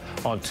coming up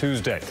on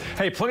Tuesday.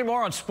 Hey, plenty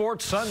more on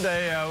Sports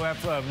Sunday. We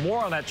have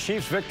more on that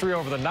Chiefs victory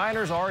over the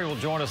Niners. Ari will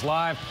join us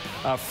live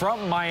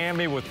from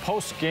Miami with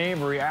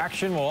post-game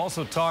reaction. We'll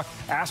also talk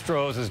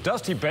Astros as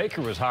Dusty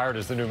Baker was hired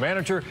as the new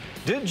manager.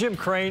 Did Jim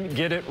Crane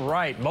get it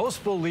right?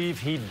 Most believe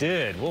he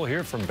did. We'll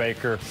hear from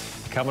Baker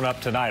coming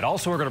up tonight.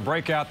 Also, we're going to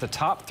break out the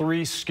top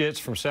 3 skits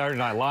from Saturday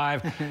Night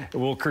Live.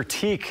 We'll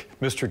critique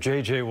Mr.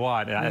 J.J.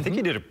 Watt. And I think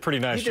he did a pretty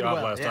nice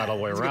job last night all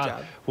the way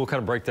around. We'll kind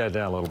of break that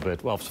down a little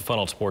bit. Well, it's fun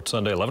on Sports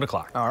Sunday, 11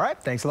 o'clock. All right.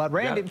 Thanks a lot,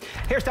 Randy.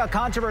 Hairstyle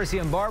controversy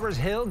in Barbers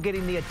Hill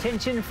getting the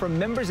attention from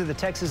members of the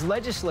Texas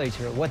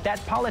legislature. What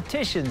that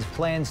politician's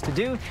plans to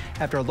do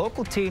after a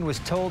local teen was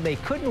told they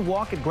couldn't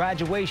walk at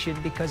graduation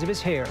because of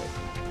his hair.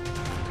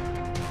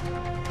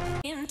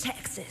 In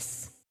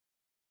Texas.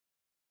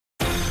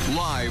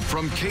 Live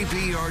from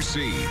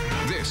KPRC,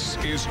 this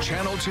is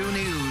Channel 2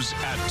 News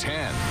at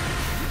 10.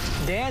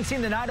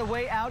 Dancing the night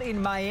away out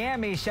in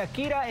Miami,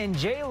 Shakira and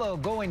J-Lo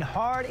going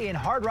hard in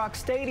Hard Rock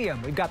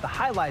Stadium. We've got the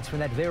highlights from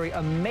that very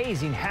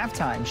amazing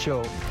halftime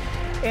show.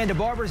 And a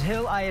Barbers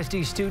Hill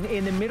ISD student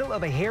in the middle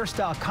of a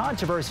hairstyle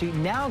controversy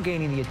now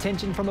gaining the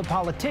attention from a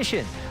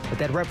politician. What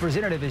that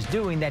representative is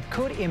doing that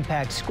could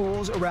impact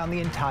schools around the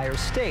entire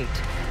state.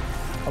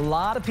 A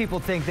lot of people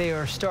think they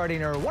are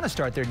starting or want to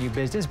start their new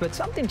business, but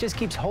something just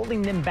keeps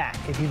holding them back.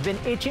 If you've been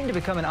itching to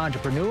become an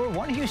entrepreneur,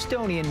 one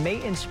Houstonian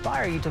may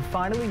inspire you to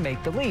finally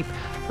make the leap.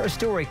 Her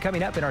story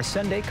coming up in our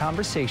Sunday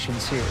Conversation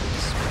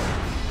series.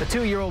 The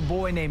 2-year-old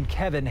boy named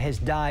Kevin has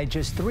died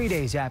just 3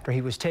 days after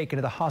he was taken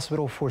to the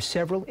hospital for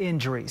several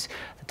injuries.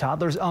 The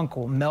toddler's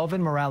uncle,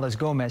 Melvin Morales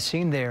Gomez,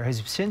 seen there,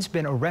 has since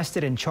been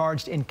arrested and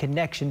charged in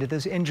connection to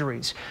those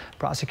injuries.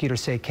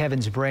 Prosecutors say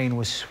Kevin's brain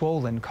was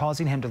swollen,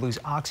 causing him to lose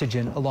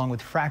oxygen along with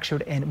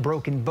fractured and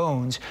broken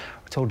bones.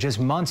 We're told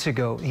just months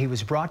ago he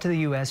was brought to the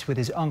U.S. with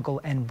his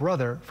uncle and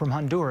brother from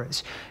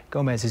Honduras.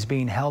 Gomez is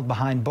being held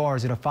behind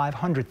bars at a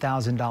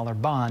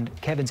 $500,000 bond.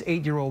 Kevin's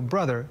 8-year-old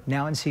brother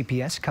now in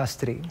CPS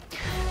custody.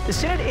 The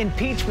Senate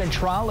impeachment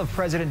trial of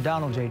President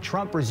Donald J.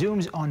 Trump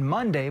resumes on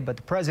Monday, but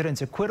the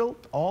president's acquittal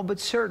all but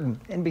certain.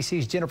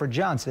 NBC's Jennifer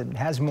Johnson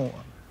has more.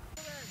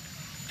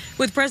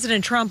 With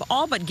President Trump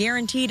all but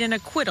guaranteed an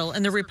acquittal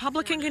in the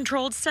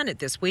Republican-controlled Senate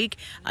this week,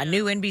 a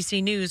new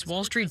NBC News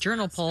Wall Street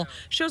Journal poll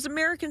shows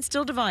Americans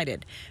still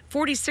divided.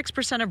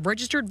 46% of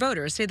registered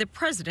voters say the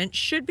president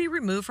should be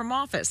removed from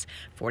office.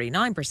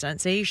 49%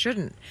 say he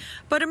shouldn't.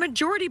 But a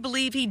majority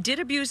believe he did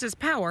abuse his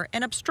power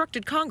and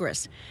obstructed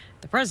Congress.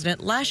 The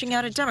president lashing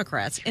out at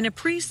Democrats in a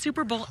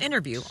pre-Super Bowl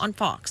interview on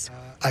Fox.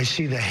 I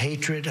see the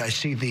hatred. I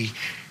see the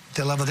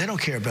level. They don't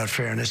care about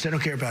fairness. They don't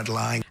care about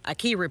lying. A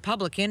key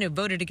Republican who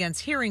voted against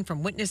hearing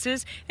from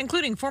witnesses,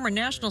 including former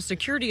National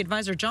Security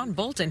Advisor John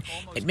Bolton,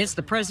 admits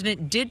the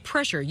president did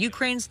pressure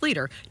Ukraine's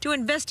leader to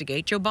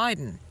investigate Joe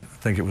Biden. I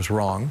think it was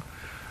wrong.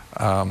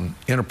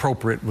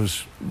 Inappropriate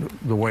was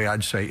the way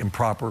I'd say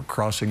improper,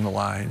 crossing the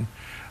line.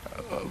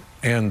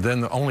 And then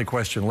the only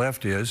question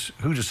left is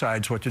who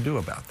decides what to do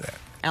about that?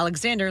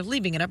 Alexander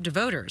leaving it up to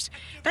voters.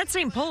 That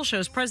same poll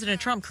shows President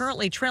Trump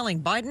currently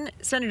trailing Biden,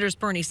 Senators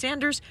Bernie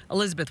Sanders,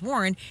 Elizabeth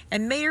Warren,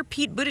 and Mayor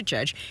Pete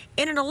Buttigieg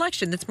in an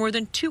election that's more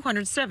than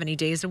 270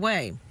 days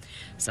away.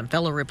 Some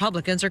fellow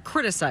Republicans are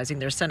criticizing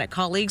their Senate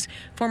colleagues.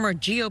 Former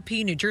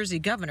GOP New Jersey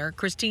Governor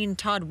Christine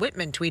Todd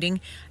Whitman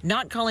tweeting,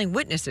 "Not calling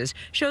witnesses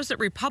shows that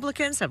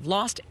Republicans have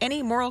lost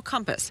any moral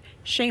compass.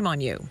 Shame on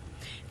you."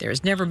 There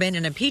has never been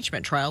an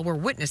impeachment trial where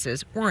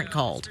witnesses weren't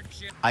called.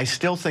 I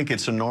still think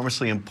it's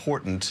enormously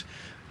important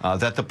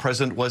that the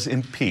president was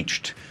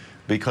impeached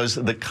because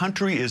the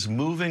country is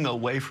moving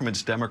away from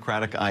its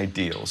democratic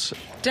ideals.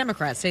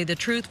 Democrats say the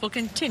truth will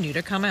continue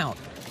to come out.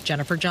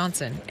 Jennifer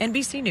Johnson,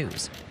 NBC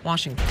News,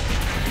 Washington.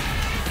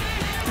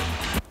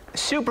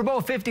 Super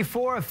Bowl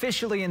 54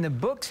 officially in the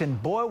books,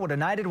 and boy, what a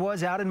night it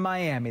was out in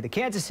Miami. The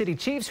Kansas City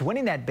Chiefs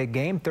winning that big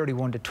game,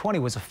 31-20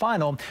 was a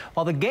final.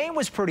 While the game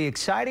was pretty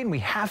exciting, we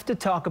have to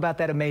talk about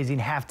that amazing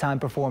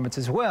halftime performance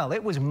as well.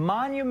 It was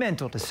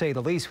monumental, to say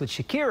the least, with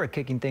Shakira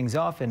kicking things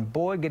off and,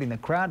 boy, getting the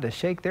crowd to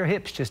shake their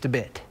hips just a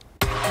bit.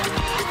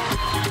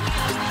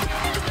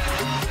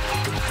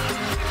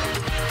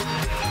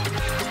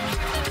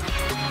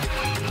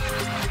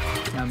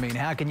 I mean,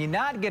 how can you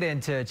not get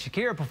into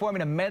Shakira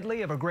performing a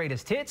medley of her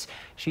greatest hits?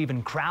 She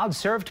even crowd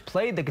surfed,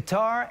 played the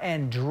guitar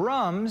and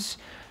drums.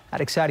 That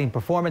exciting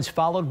performance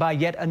followed by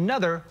yet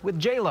another with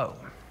J-Lo.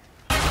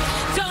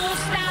 So Don't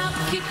stop,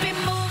 keep it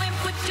moving,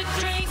 put your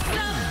drinks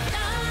up.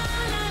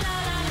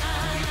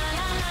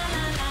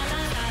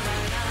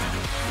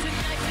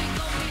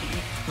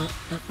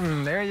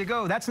 There you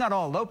go. That's not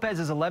all.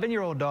 Lopez's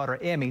 11-year-old daughter,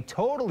 Emmy,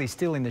 totally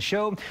stealing the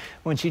show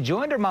when she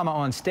joined her mama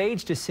on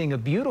stage to sing a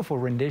beautiful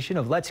rendition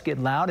of Let's Get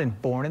Loud and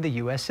Born in the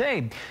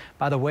USA.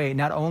 By the way,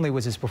 not only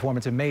was his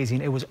performance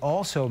amazing, it was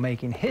also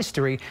making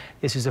history.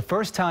 This is the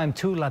first time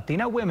 2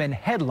 Latina women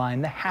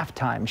headlined the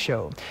halftime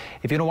show.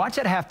 If you want to watch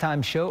that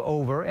halftime show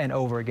over and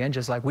over again,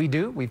 just like we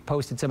do, we've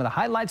posted some of the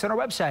highlights on our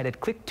website at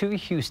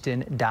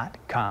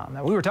click2houston.com.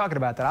 Now, we were talking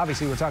about that.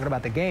 Obviously, we were talking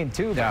about the game,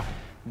 too. Yeah.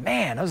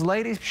 Man, those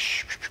ladies.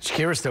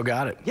 Shakira still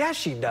got it. Yeah,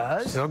 she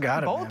does. Still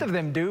got it. Both of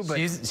them do, but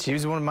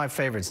she's one of my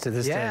favorites to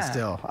this day.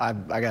 Still,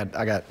 I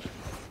got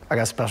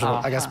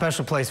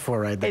special place for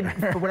her right there.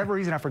 And for whatever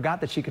reason, I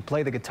forgot that she could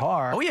play the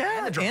guitar. Oh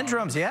yeah, and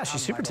drums. Yeah,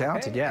 she's super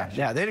talented. Okay.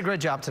 Yeah, they did a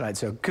great job tonight.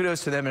 So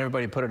kudos to them and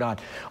everybody who put it on.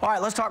 All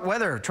right, let's talk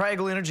weather.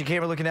 Triangle Energy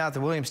camera looking out at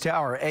the Williams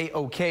Tower.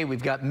 A-OK.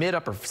 We've got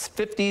mid-upper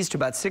 50s to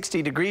about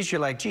 60 degrees.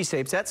 You're like, gee,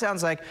 Sapes, that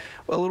sounds like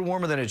a little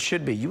warmer than it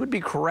should be. You would be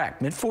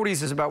correct.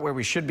 Mid-40s is about where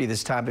we should be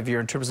this time of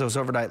year in terms of those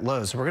overnight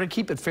lows. So we're going to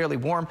keep it fairly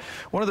warm.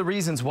 One of the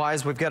reasons why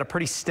is we've got a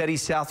pretty steady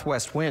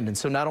southwest wind, and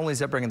so not only is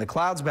that bringing the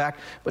clouds back,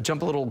 but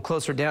jump a little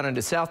closer down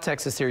into South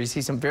Texas here, you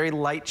see some very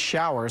light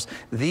showers.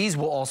 These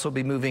will also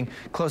be moving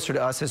closer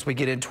to us as we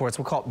get in towards,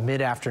 we'll call it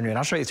mid-afternoon.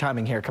 I'll show you the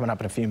timing here coming up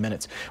in a few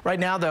minutes. Right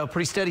now, though,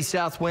 pretty steady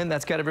south wind.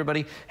 That's got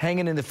everybody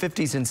hanging in the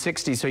 50s and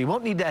 60s, so you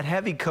won't need that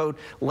heavy coat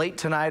late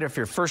tonight, or if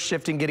you're first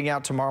shifting getting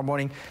out tomorrow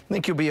morning, I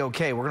think you'll be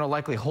okay. We're going to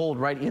likely hold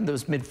right in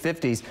those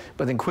mid-50s,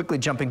 but then quickly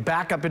jumping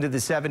back up into the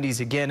 70s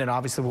again, and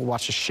obviously we'll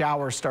watch the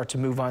showers start to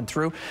move on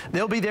through.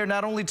 They'll be there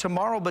not only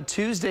tomorrow, but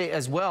Tuesday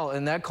as well,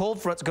 and that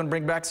cold front's going to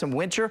bring back some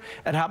winter,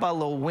 and how about a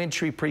little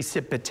wintry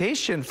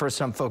precipitation for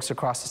some folks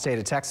across the state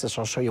of Texas.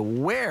 I'll show you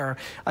where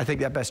I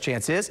think that best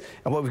chance is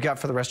and what we've got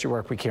for the rest of your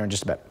work week here in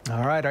just a bit.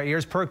 All right, our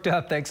ears perked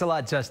up. Thanks a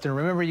lot, Justin.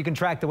 Remember, you can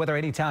track the weather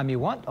anytime you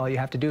want. All you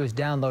have to do is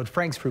download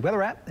Frank's free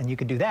weather app, and you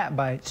can do that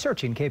by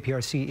searching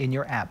KPRC in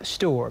your app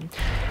store.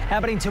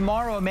 Happening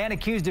tomorrow, a man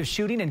accused of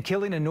shooting and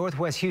killing a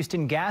Northwest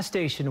Houston gas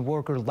station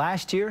worker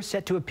last year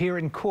set to appear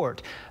in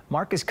court.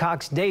 Marcus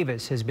Cox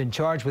Davis has been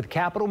charged with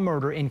capital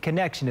murder in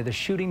connection to the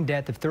shooting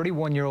death of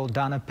 31-year-old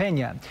Donna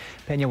Pena.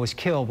 Pena was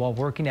killed while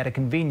working at a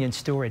convenience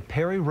store at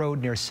Perry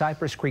Road near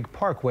Cypress Creek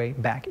Parkway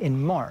back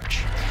in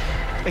March.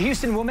 A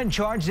Houston woman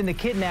charged in the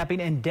kidnapping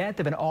and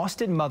death of an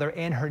Austin mother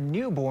and her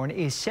newborn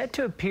is set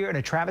to appear in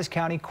a Travis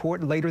County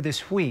court later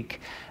this week.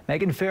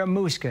 Megan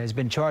Faramuska has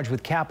been charged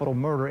with capital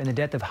murder in the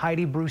death of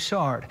Heidi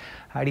Broussard.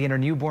 Heidi and her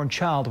newborn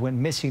child went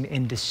missing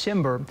in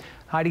December.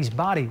 Heidi's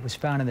body was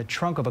found in the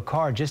trunk of a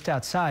car just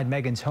outside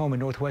Megan's home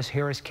in Northwest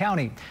Harris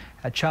County.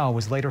 That child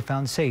was later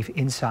found safe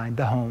inside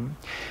the home.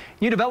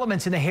 New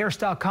developments in the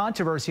hairstyle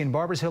controversy in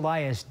Barbers Hill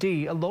ISD.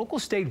 A local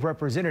state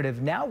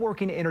representative now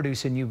working to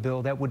introduce a new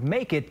bill that would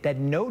make it that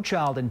no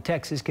child in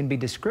Texas can be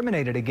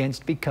discriminated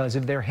against because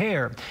of their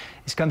hair.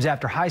 This comes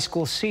after high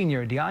school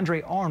senior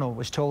DeAndre Arnold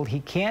was told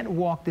he can't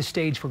walk the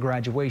stage for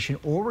graduation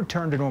or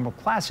return to normal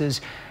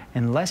classes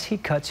unless he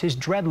cuts his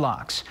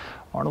dreadlocks.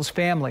 Arnold's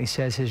family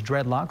says his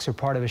dreadlocks are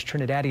part of his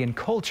Trinidadian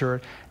culture.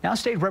 Now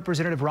State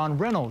Representative Ron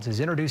Reynolds is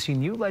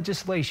introducing new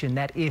legislation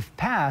that, if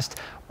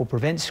passed, will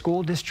prevent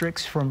school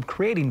districts from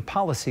creating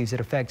policies that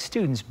affect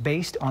students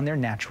based on their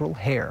natural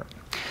hair.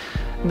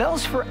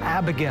 Bells for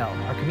Abigail,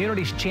 our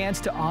community's chance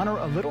to honor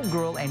a little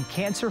girl and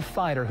cancer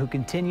fighter who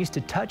continues to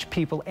touch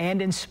people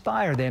and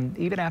inspire them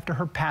even after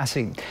her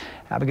passing.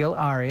 Abigail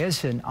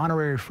Arias, an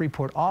honorary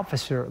Freeport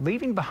officer,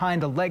 leaving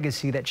behind a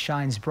legacy that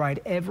shines bright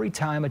every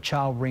time a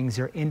child rings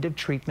their end of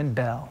treatment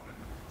bell.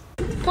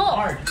 Pull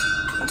hard.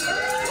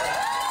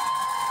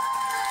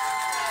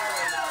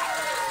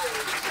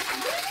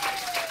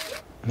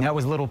 That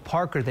was little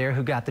Parker there,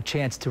 who got the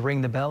chance to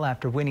ring the bell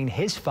after winning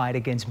his fight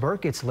against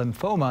Burkitt's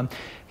lymphoma.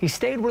 He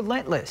stayed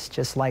relentless,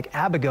 just like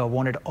Abigail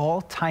wanted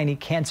all tiny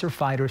cancer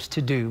fighters to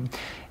do.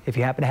 If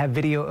you happen to have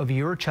video of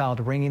your child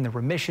ringing the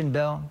remission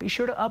bell, be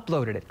sure to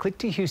upload it at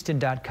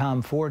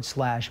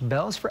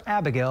click2houston.com/bells for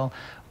Abigail.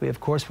 We, of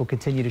course, will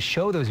continue to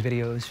show those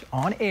videos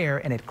on air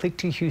and at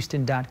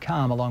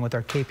click2houston.com, along with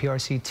our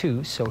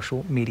KPRC2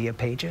 social media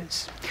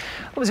pages.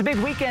 It was a big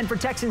weekend for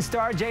Texan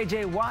star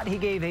J.J. Watt. He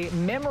gave a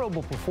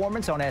memorable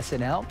performance on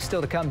SNL.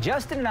 Still to come,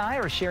 Justin and I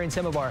are sharing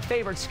some of our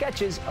favorite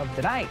sketches of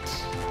the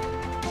night.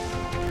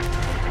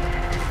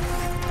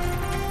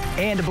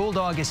 And a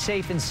bulldog is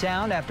safe and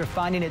sound after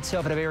finding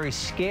itself in a very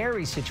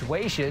scary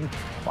situation.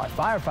 Why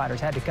firefighters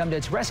had to come to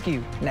its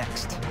rescue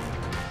next.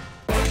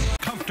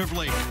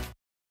 Comfortably.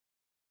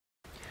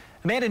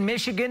 A man in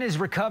Michigan is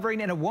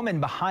recovering and a woman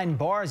behind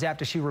bars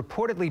after she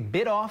reportedly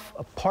bit off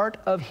a part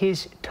of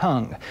his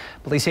tongue.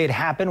 Police say it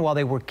happened while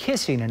they were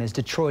kissing in his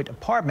Detroit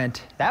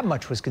apartment. That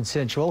much was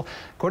consensual.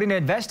 According to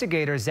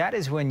investigators, that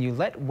is when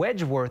Yolette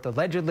Wedgeworth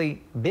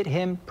allegedly bit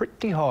him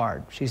pretty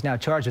hard. She's now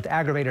charged with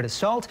aggravated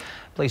assault.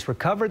 Police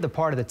recovered the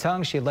part of the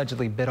tongue she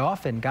allegedly bit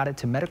off and got it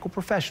to medical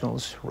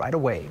professionals right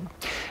away.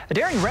 A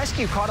daring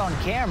rescue caught on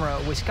camera.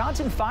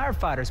 Wisconsin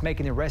firefighters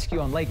making the rescue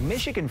on Lake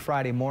Michigan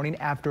Friday morning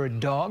after a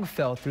dog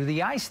fell through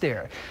the ice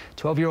there.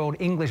 12-year-old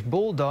English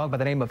bulldog by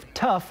the name of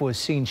Tough was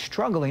seen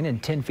struggling in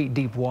 10 feet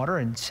deep water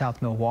in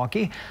South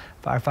Milwaukee.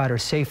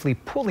 Firefighters safely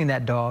pulling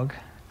that dog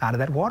out of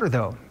that water,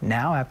 though.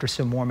 Now, after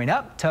some warming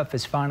up, Tough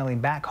is finally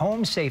back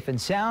home safe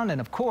and sound, and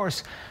of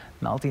course,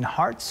 melting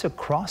hearts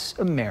across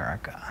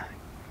America.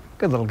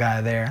 Good little guy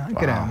there.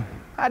 Look at him.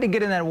 How'd he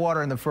get in that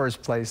water in the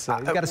first place?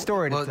 He's got a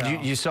story to tell.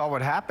 You saw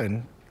what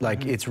happened.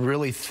 Like, it's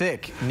really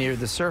thick near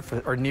the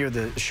surface or near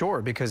the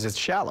shore because it's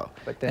shallow.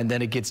 And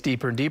then it gets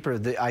deeper and deeper.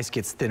 The ice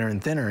gets thinner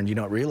and thinner, and you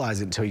don't realize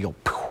it until you go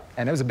poof.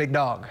 And it was a big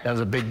dog. That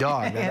was a big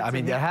dog. I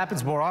mean, that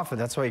happens more often.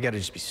 That's why you got to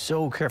just be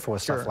so careful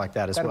with stuff like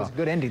that as well. That was a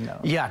good ending, though.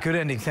 Yeah, good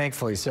ending,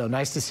 thankfully. So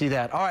nice to see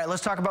that. All right,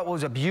 let's talk about what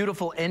was a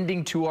beautiful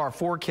ending to our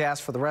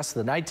forecast for the rest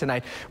of the night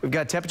tonight. We've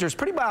got temperatures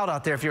pretty mild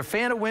out there. If you're a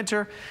fan of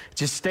winter,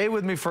 just stay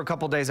with me for a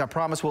couple days. I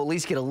promise we'll at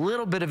least get a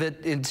little bit of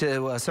it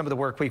into some of the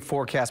work week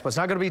forecast, but it's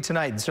not going to be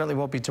tonight and certainly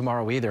won't be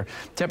tomorrow either.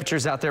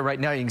 Temperatures out there right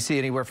now, you can see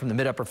anywhere from the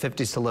mid-upper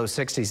 50s to low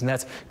 60s, and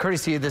that's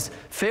courtesy of this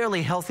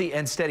fairly healthy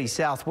and steady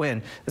south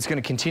wind that's going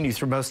to continue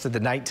through most of the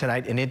night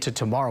tonight and into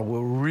tomorrow.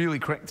 We'll really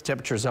crank the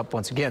temperatures up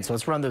once again. So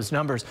let's run those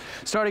numbers.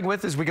 Starting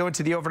with, as we go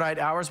into the overnight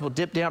hours, we'll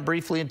dip down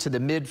briefly into the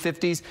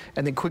mid-50s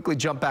and then quickly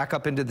jump back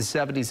up into the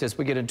 70s as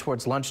we get in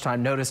towards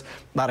lunchtime. Notice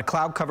a lot of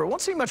cloud cover.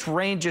 Won't see much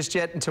rain just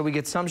yet until we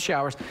get some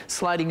showers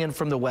sliding in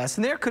from the west.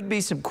 And there could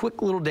be some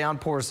quick little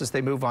downpours as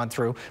they move on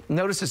through.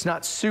 Notice it's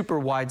not super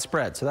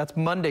widespread. So that's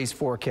Monday's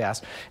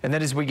forecast. And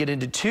then as we get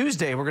into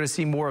Tuesday, we're going to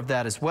see more of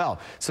that as well.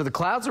 So the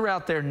clouds are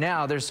out there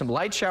now. There's some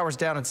light showers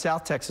down in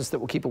South Texas that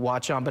we'll keep a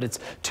watch on, but it's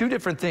two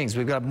different things.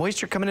 We've got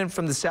moisture coming in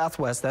from the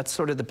southwest. That's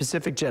sort of the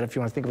Pacific jet, if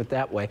you want to think of it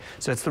that way.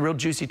 So it's the real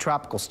juicy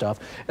tropical stuff.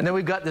 And then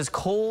we've got this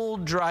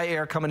cold, dry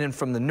air coming in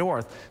from the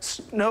north.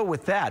 Snow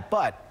with that,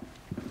 but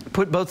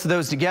put both of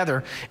those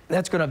together,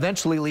 that's going to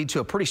eventually lead to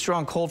a pretty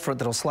strong cold front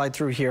that'll slide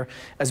through here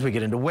as we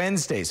get into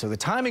Wednesday. So the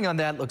timing on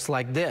that looks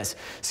like this.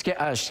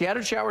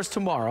 Scattered showers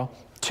tomorrow.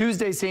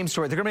 Tuesday, same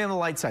story. They're going to be on the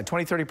light side,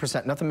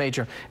 20–30%, nothing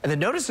major. And then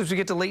notice as we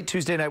get to late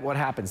Tuesday night what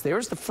happens.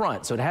 There's the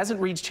front, so it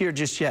hasn't reached here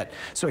just yet.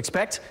 So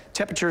expect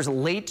temperatures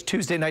late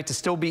Tuesday night to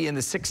still be in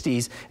the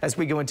 60s as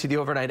we go into the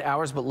overnight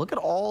hours. But look at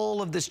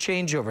all of this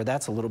changeover.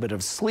 That's a little bit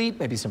of sleet,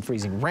 maybe some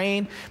freezing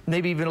rain,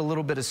 maybe even a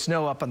little bit of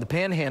snow up on the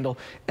panhandle.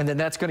 And then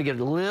that's going to get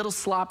a little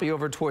sloppy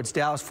over towards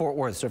Dallas-Fort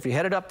Worth. So if you're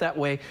headed up that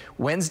way,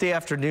 Wednesday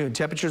afternoon,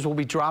 temperatures will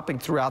be dropping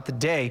throughout the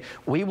day.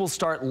 We will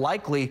start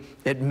likely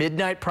at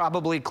midnight,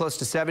 probably close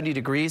to 70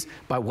 degrees.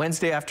 By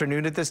Wednesday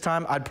afternoon at this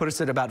time, I'd put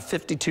us at about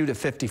 52 to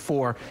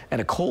 54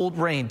 and a cold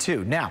rain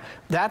too. Now,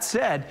 that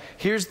said,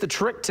 here's the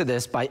trick to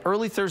this. By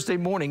early Thursday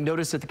morning,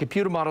 notice that the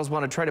computer models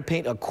want to try to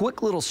paint a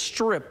quick little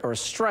strip or a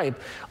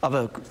stripe of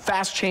a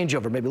fast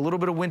changeover, maybe a little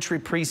bit of wintry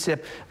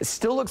precip. It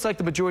still looks like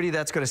the majority of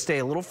that's going to stay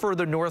a little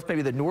further north,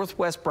 maybe the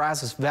northwest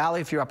Brazos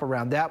Valley. If you're up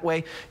around that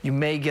way, you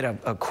may get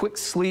a quick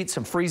sleet,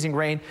 some freezing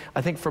rain.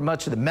 I think for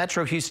much of the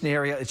metro Houston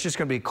area, it's just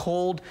going to be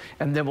cold,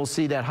 and then we'll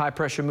see that high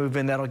pressure move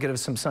in. That'll give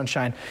us some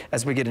sunshine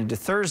as we get into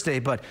Thursday,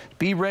 but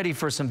be ready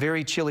for some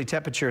very chilly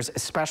temperatures,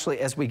 especially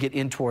as we get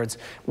in towards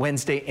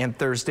Wednesday and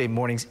Thursday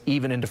mornings,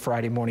 even into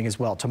Friday morning as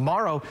well.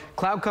 Tomorrow,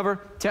 cloud cover,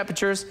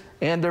 temperatures,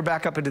 and they're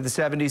back up into the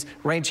 70s.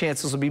 Rain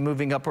chances will be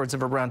moving upwards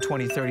of around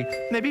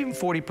 20–30, maybe even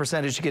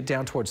 40% as you get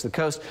down towards the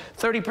coast.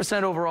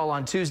 30% overall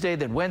on Tuesday.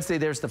 Then Wednesday,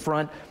 there's the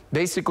front.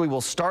 Basically,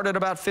 we'll start at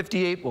about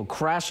 58. We'll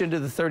crash into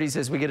the 30s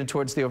as we get in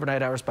towards the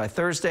overnight hours by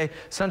Thursday.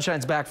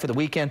 Sunshine's back for the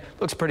weekend.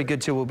 Looks pretty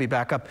good, too. We'll be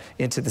back up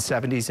into the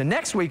 70s. And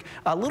next week,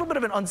 a little bit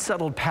of an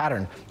unsettled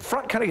pattern.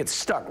 Front kind of gets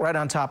stuck right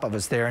on top of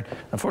us there. And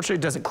unfortunately,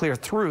 it doesn't clear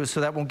through, so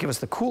that won't give us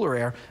the cooler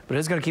air, but it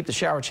is going to keep the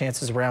shower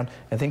chances around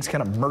and things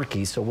kind of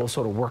murky, so we'll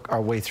sort of work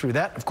our way through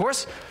that. Of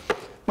course,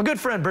 my good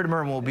friend Britta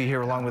Merman will be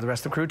here along with the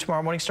rest of the crew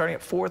tomorrow morning starting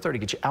at 4:30.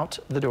 Get you out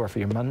the door for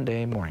your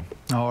Monday morning.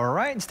 All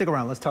right, stick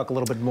around. Let's talk a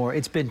little bit more.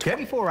 It's been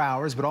 24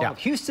 hours, but all of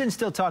Houston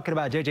still talking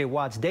about J.J.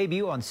 Watt's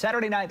debut on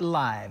Saturday Night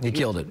Live. He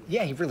killed it.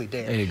 Yeah, he really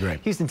did. He did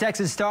great. Houston,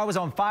 Texas star was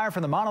on fire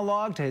from the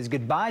monologue to his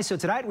goodbye. So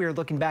tonight we are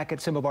looking back at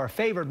some of our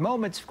favorite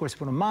moments. Of course,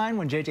 one of mine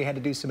when J.J. had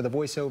to do some of the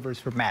voiceovers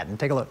for Madden.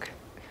 Take a look.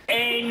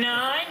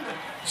 A9.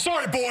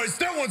 Sorry, boys,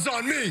 that one's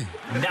on me.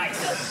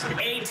 Nice.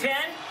 A10.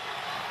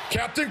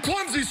 Captain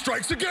Clumsy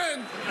strikes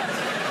again.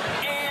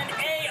 And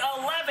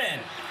A11.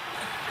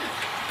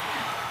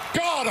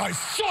 God, I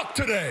suck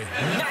today.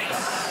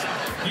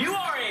 Nice. You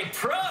are a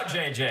pro,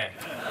 JJ.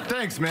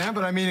 Thanks, man,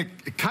 but I mean,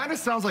 it kind of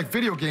sounds like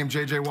video game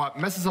JJ Watt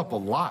messes up a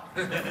lot.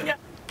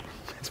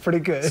 It's pretty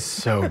good.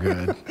 So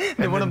good.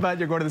 The one about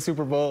you're going to the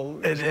Super Bowl.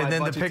 And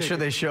then the picture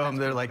they show him,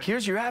 they're like,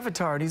 here's your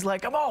avatar. And he's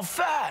like, I'm all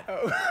fat.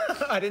 Oh,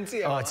 I didn't see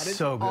it. Oh, it's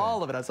so good.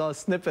 All of it. I saw a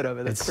snippet of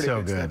it. That's pretty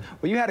so good. Stuff.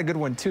 Well, you had a good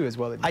one, too, as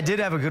well. I did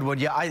have a good one.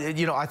 Yeah,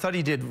 I thought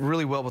he did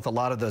really well with a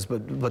lot of those.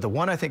 But the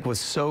one I think was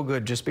so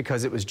good just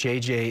because it was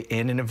JJ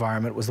in an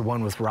environment was the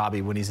one with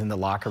Robbie when he's in the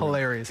locker room.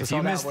 Hilarious. If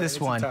you missed this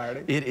one,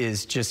 it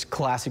is just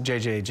classic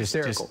JJ, just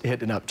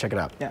hitting up. Check it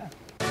out. Yeah.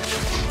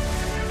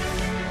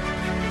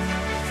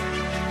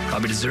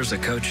 Robbie deserves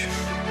it, Coach.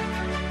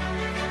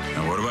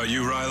 And what about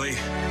you, Riley?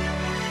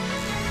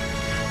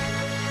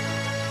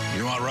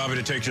 You want Robbie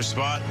to take your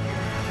spot?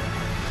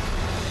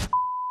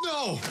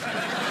 No!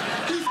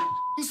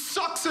 He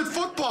sucks at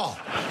football.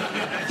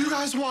 You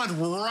guys want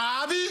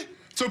Robbie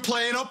to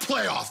play in a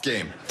playoff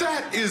game?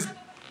 That is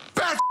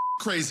bat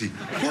crazy.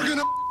 We're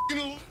gonna.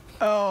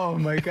 Oh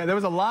my God, there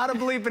was a lot of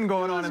bleeping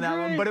going on in that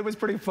one, but it was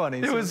pretty funny.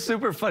 It was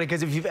super funny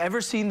because if you've ever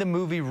seen the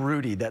movie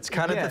Rudy, that's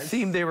kind of the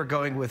theme they were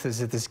going with, is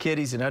that this kid,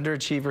 he's an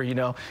underachiever, you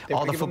know,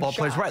 all the football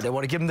players, right, they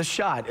want to give him the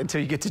shot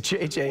until you get to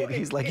JJ, and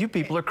he's like, you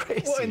people are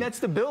crazy. Well, and that's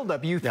the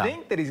buildup. You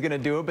think that he's going to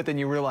do it, but then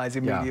you realize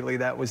immediately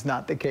that was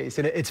not the case.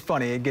 And it's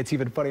funny. It gets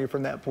even funnier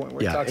from that point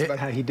where he talks about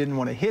how he didn't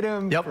want to hit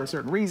him for a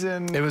certain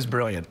reason. It was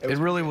brilliant. It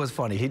really was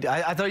funny.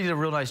 I thought he did a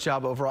real nice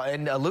job overall.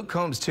 And Luke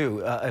Combs,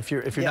 too, if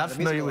you're not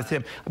familiar with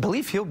him, I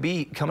believe he'll be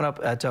coming up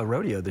at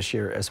rodeo this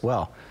year as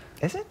well.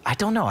 Is it? I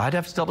don't know. I'd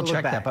have to double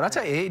check that. But I'll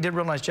tell you, he did a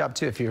real nice job,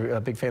 too, if you're a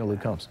big fan of Luke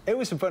Combs. It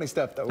was some funny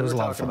stuff, though. We were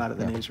talking about it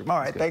in the newsroom. All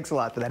right, thanks a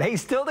lot for that. Hey,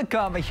 still to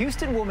come, a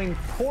Houston woman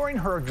pouring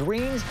her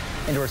dreams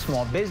into her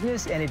small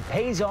business, and it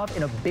pays off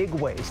in a big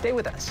way. Stay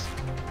with us.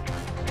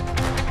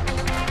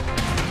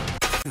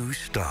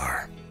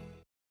 Star.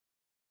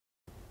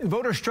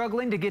 Voters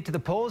struggling to get to the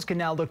polls can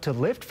now look to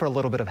Lyft for a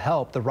little bit of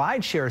help. The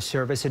rideshare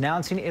service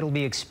announcing it'll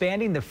be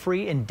expanding the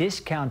free and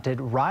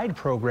discounted ride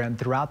program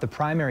throughout the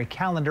primary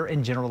calendar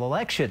and general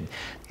election.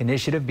 The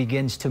initiative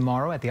begins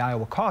tomorrow at the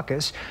Iowa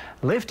caucus.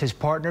 Lyft has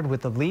partnered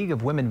with the League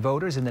of Women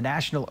Voters and the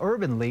National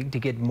Urban League to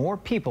get more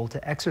people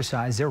to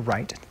exercise their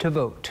right to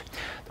vote.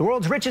 The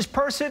world's richest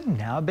person,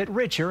 now a bit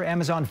richer,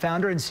 Amazon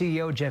founder and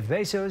CEO Jeff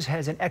Bezos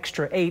has an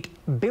extra $8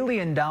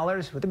 billion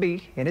with a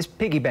B in his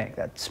piggy bank,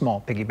 that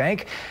small piggy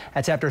bank.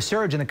 That's after a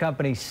surge in the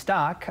company's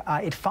stock.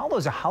 It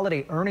follows a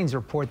holiday earnings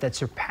report that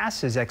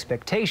surpasses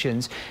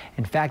expectations.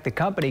 In fact, the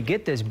company,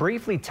 get this,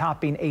 briefly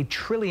topping $1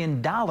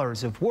 trillion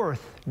of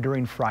worth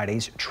during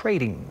Friday's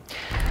trading.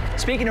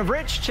 Speaking of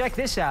rich, check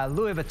this out.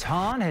 Louis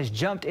Vuitton has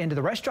jumped into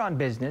the restaurant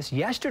business.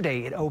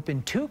 Yesterday, it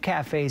opened 2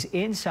 cafes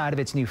inside of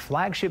its new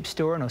flagship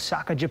store in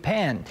Osaka,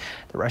 Japan.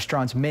 The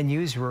restaurant's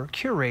menus were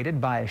curated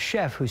by a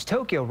chef whose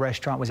Tokyo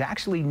restaurant was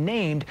actually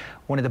named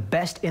one of the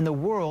best in the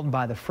world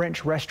by the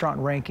French restaurant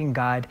ranking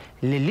guide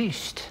Le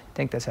Liste. I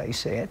think that's how you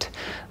say it.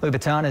 Louis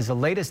Vuitton is the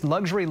latest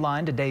luxury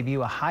line to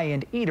debut a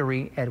high-end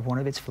eatery at one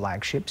of its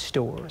flagship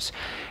stores.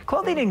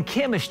 Clothing and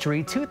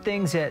chemistry, 2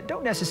 things that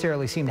don't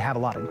necessarily seem to have a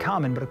lot in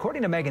common, but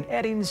according to Megan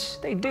Eddings,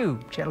 they do.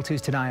 Channel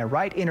 2's Tanaya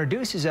Wright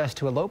introduces us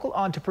to a local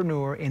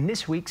entrepreneur in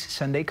this week's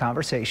Sunday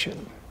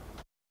Conversation.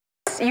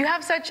 You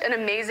have such an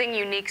amazing,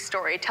 unique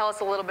story. Tell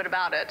us a little bit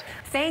about it.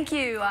 Thank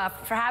you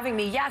for having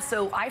me. Yeah,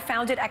 so I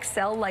founded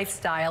Excel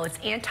Lifestyle. It's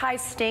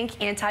anti-stink,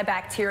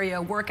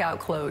 antibacteria workout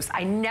clothes.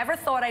 I never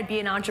thought I'd be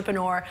an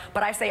entrepreneur,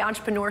 but I say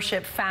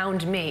entrepreneurship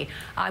found me.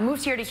 I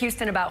moved here to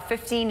Houston about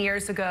 15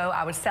 years ago.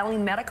 I was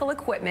selling medical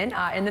equipment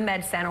in the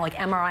med center, like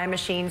MRI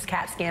machines,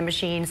 CAT scan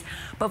machines.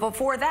 But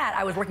before that,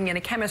 I was working in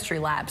a chemistry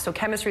lab. So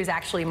chemistry is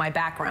actually my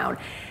background.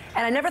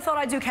 And I never thought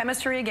I'd do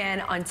chemistry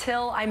again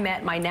until I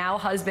met my now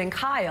husband,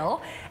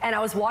 Kyle, and I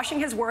was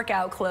washing his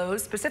workout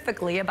clothes,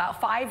 specifically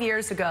about 5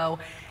 years ago,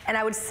 and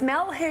I would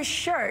smell his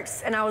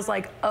shirts, and I was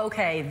like,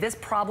 okay, this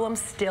problem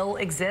still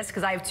exists,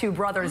 because I have 2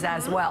 brothers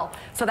as well.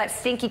 So that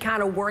stinky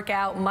kind of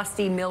workout,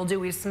 musty,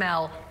 mildewy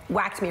smell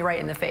whacked me right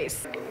in the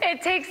face.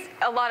 It takes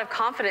a lot of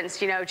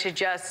confidence, you know, to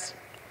just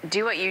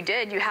do what you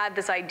did. You had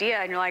this idea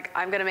and you're like,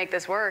 I'm gonna make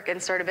this work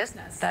and start a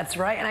business. That's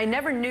right. And I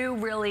never knew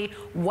really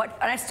what,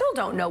 and I still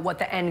don't know what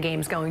the end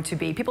game's going to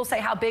be. People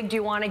say, how big do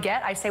you want to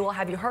get? I say, well,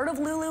 have you heard of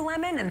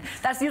Lululemon? And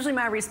that's usually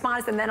my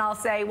response. And then I'll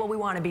say, well, we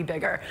want to be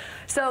bigger.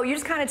 So you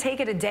just kind of take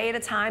it a day at a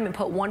time and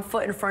put one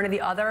foot in front of the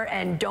other,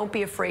 and don't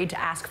be afraid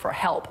to ask for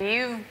help.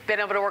 You've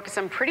been able to work with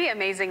some pretty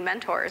amazing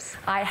mentors.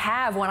 I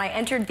have. When I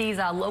entered these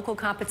local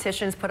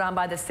competitions put on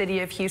by the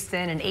city of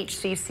Houston and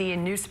HCC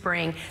and New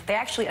Spring, they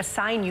actually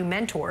assign you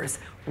mentors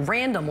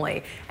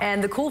randomly.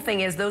 And the cool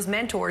thing is those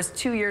mentors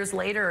 2 years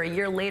later or a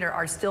year later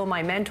are still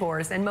my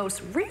mentors. And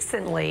most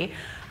recently,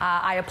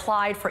 I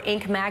applied for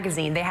Inc.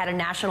 magazine. They had a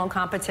national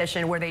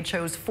competition where they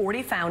chose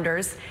 40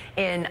 founders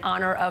in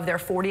honor of their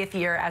 40th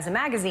year as a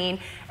magazine,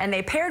 and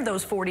they paired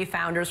those 40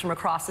 founders from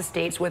across the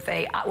states with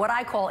a what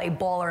I call a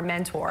baller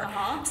mentor.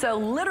 So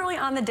literally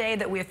on the day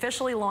that we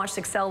officially launched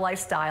Excel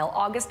Lifestyle,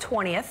 August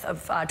 20th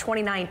of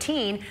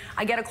 2019,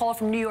 I get a call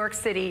from New York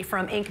City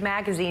from Inc.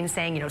 magazine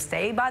saying, you know,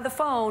 stay by the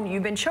phone.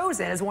 You've been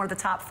chosen as one of the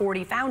top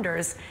 40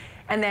 founders,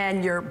 and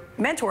then your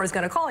mentor is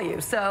going to call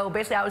you. So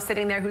basically I was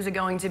sitting there, who's it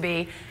going to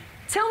be?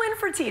 Tillman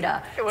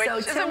Fertitta. Which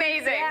is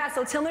amazing. Yeah,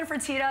 so Tillman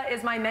Fertitta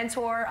is my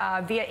mentor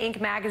via Inc.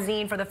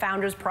 magazine for the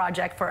Founders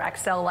Project for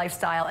Excel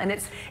Lifestyle, and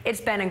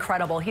it's been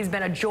incredible. He's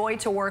been a joy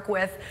to work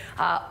with.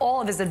 All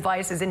of his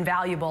advice is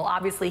invaluable.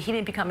 Obviously, he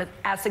didn't become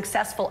as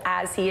successful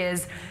as he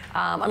is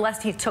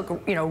unless he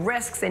took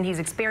risks, and he's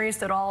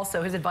experienced it all,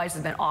 so his advice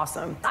has been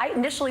awesome. I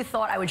initially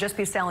thought I would just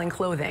be selling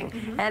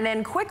clothing, and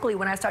then quickly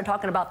when I started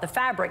talking about the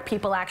fabric,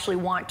 people actually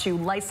want to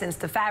license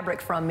the fabric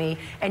from me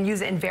and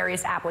use it in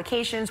various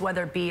applications,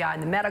 whether it be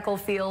in the medical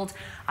field.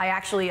 I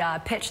actually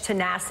pitched to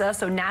NASA,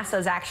 so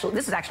NASA's actually,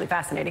 this is actually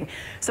fascinating.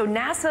 So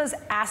NASA's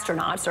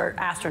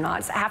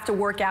astronauts have to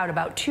work out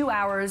about 2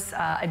 hours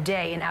a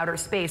day in outer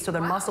space so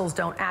their muscles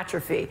don't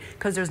atrophy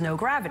because there's no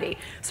gravity.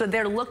 So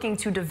they're looking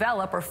to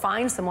develop or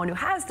find someone who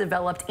has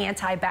developed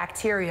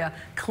antibacteria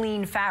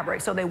clean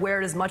fabric. So they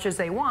wear it as much as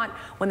they want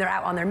when they're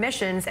out on their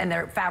missions, and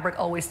their fabric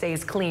always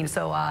stays clean.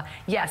 So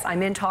yes,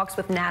 I'm in talks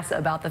with NASA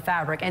about the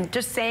fabric, and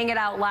just saying it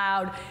out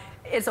loud,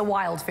 it's a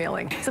wild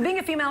feeling. So being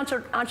a female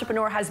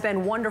entrepreneur has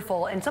been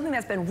wonderful, and something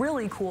that's been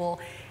really cool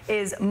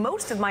is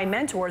most of my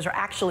mentors are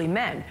actually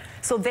men.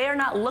 So they're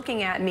not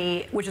looking at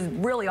me, which is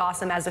really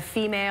awesome, as a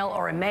female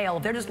or a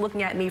male. They're just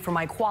looking at me for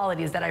my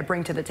qualities that I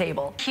bring to the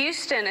table.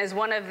 Houston is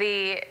one of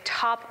the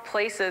top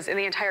places in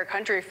the entire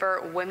country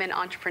for women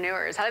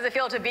entrepreneurs. How does it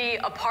feel to be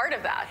a part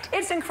of that?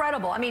 It's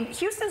incredible. I mean,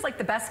 Houston's like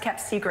the best kept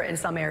secret in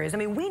some areas. I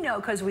mean, we know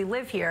because we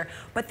live here,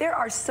 but there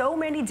are so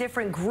many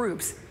different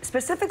groups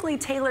specifically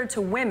tailored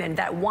to women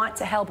that want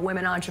to help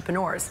women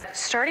entrepreneurs.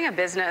 Starting a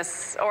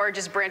business or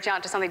just branching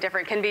out to something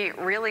different can be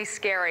really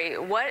scary.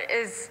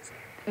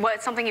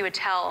 What's something you would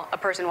tell a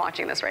person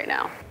watching this right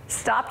now?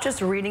 Stop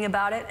just reading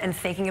about it and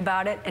thinking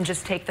about it, and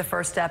just take the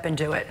first step and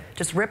do it.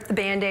 Just rip the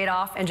Band-Aid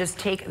off and just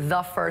take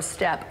the first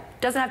step.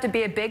 Doesn't have to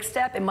be a big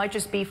step. It might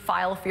just be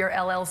file for your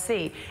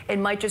LLC. It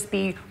might just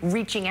be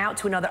reaching out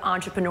to another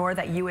entrepreneur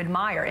that you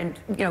admire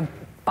and,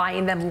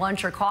 buying them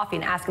lunch or coffee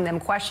and asking them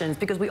questions,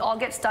 because we all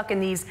get stuck in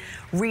these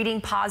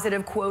reading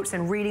positive quotes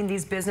and reading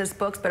these business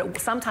books, but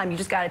sometimes you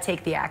just got to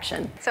take the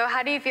action. So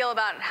how do you feel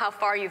about how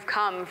far you've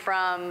come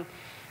from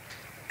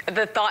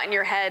the thought in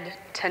your head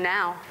to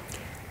now?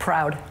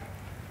 Proud.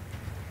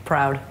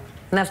 Proud.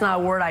 And that's not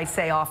a word I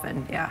say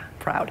often. Yeah,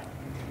 proud.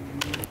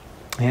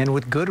 And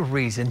with good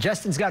reason.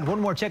 Justin's got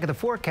one more check of the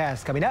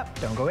forecast coming up.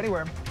 Don't go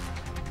anywhere.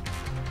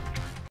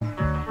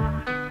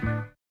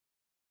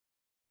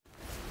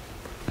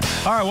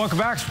 All right, welcome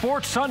back.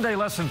 Sports Sunday,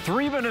 less than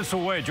 3 minutes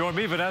away. Join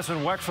me, Vanessa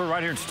and Wexler,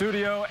 right here in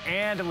studio,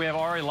 and we have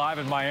Ari live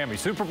in Miami.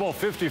 Super Bowl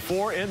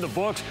 54 in the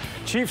books.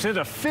 Chiefs hit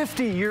a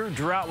 50-year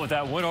drought with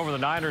that win over the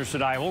Niners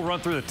tonight. We'll run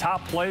through the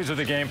top plays of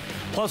the game.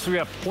 Plus, we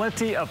have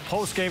plenty of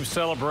post-game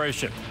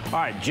celebration. All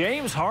right,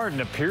 James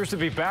Harden appears to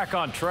be back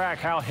on track.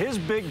 How his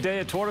big day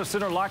at Toyota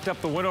Center locked up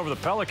the win over the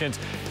Pelicans,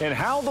 and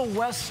how the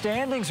West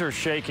standings are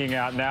shaking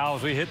out now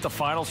as we hit the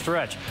final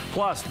stretch.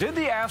 Plus, did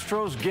the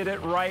Astros get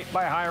it right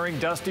by hiring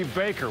Dusty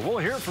Baker? We'll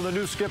hear it from the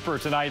new skipper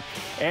tonight,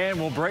 and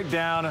we'll break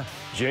down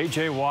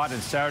J.J. Watt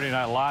and Saturday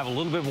Night Live a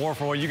little bit more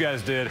from what you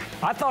guys did.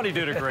 I thought he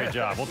did a great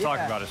job. We'll talk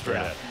about it straight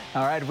ahead.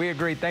 All right, we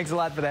agree. Thanks a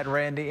lot for that,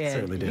 Randy. And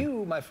certainly did.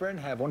 You, my friend,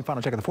 have one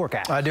final check of the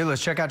forecast. I do.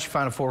 Let's check out your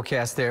final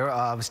forecast there.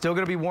 Still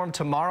going to be warm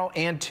tomorrow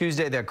and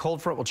Tuesday. That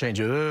cold front will change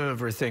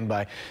everything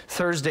by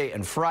Thursday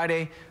and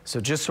Friday.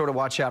 So just sort of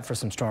watch out for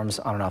some storms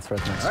on and off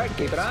throughout the next All right,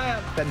 keep an eye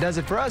out. That does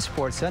it for us.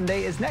 Sports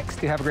Sunday is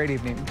next. You have a great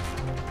evening.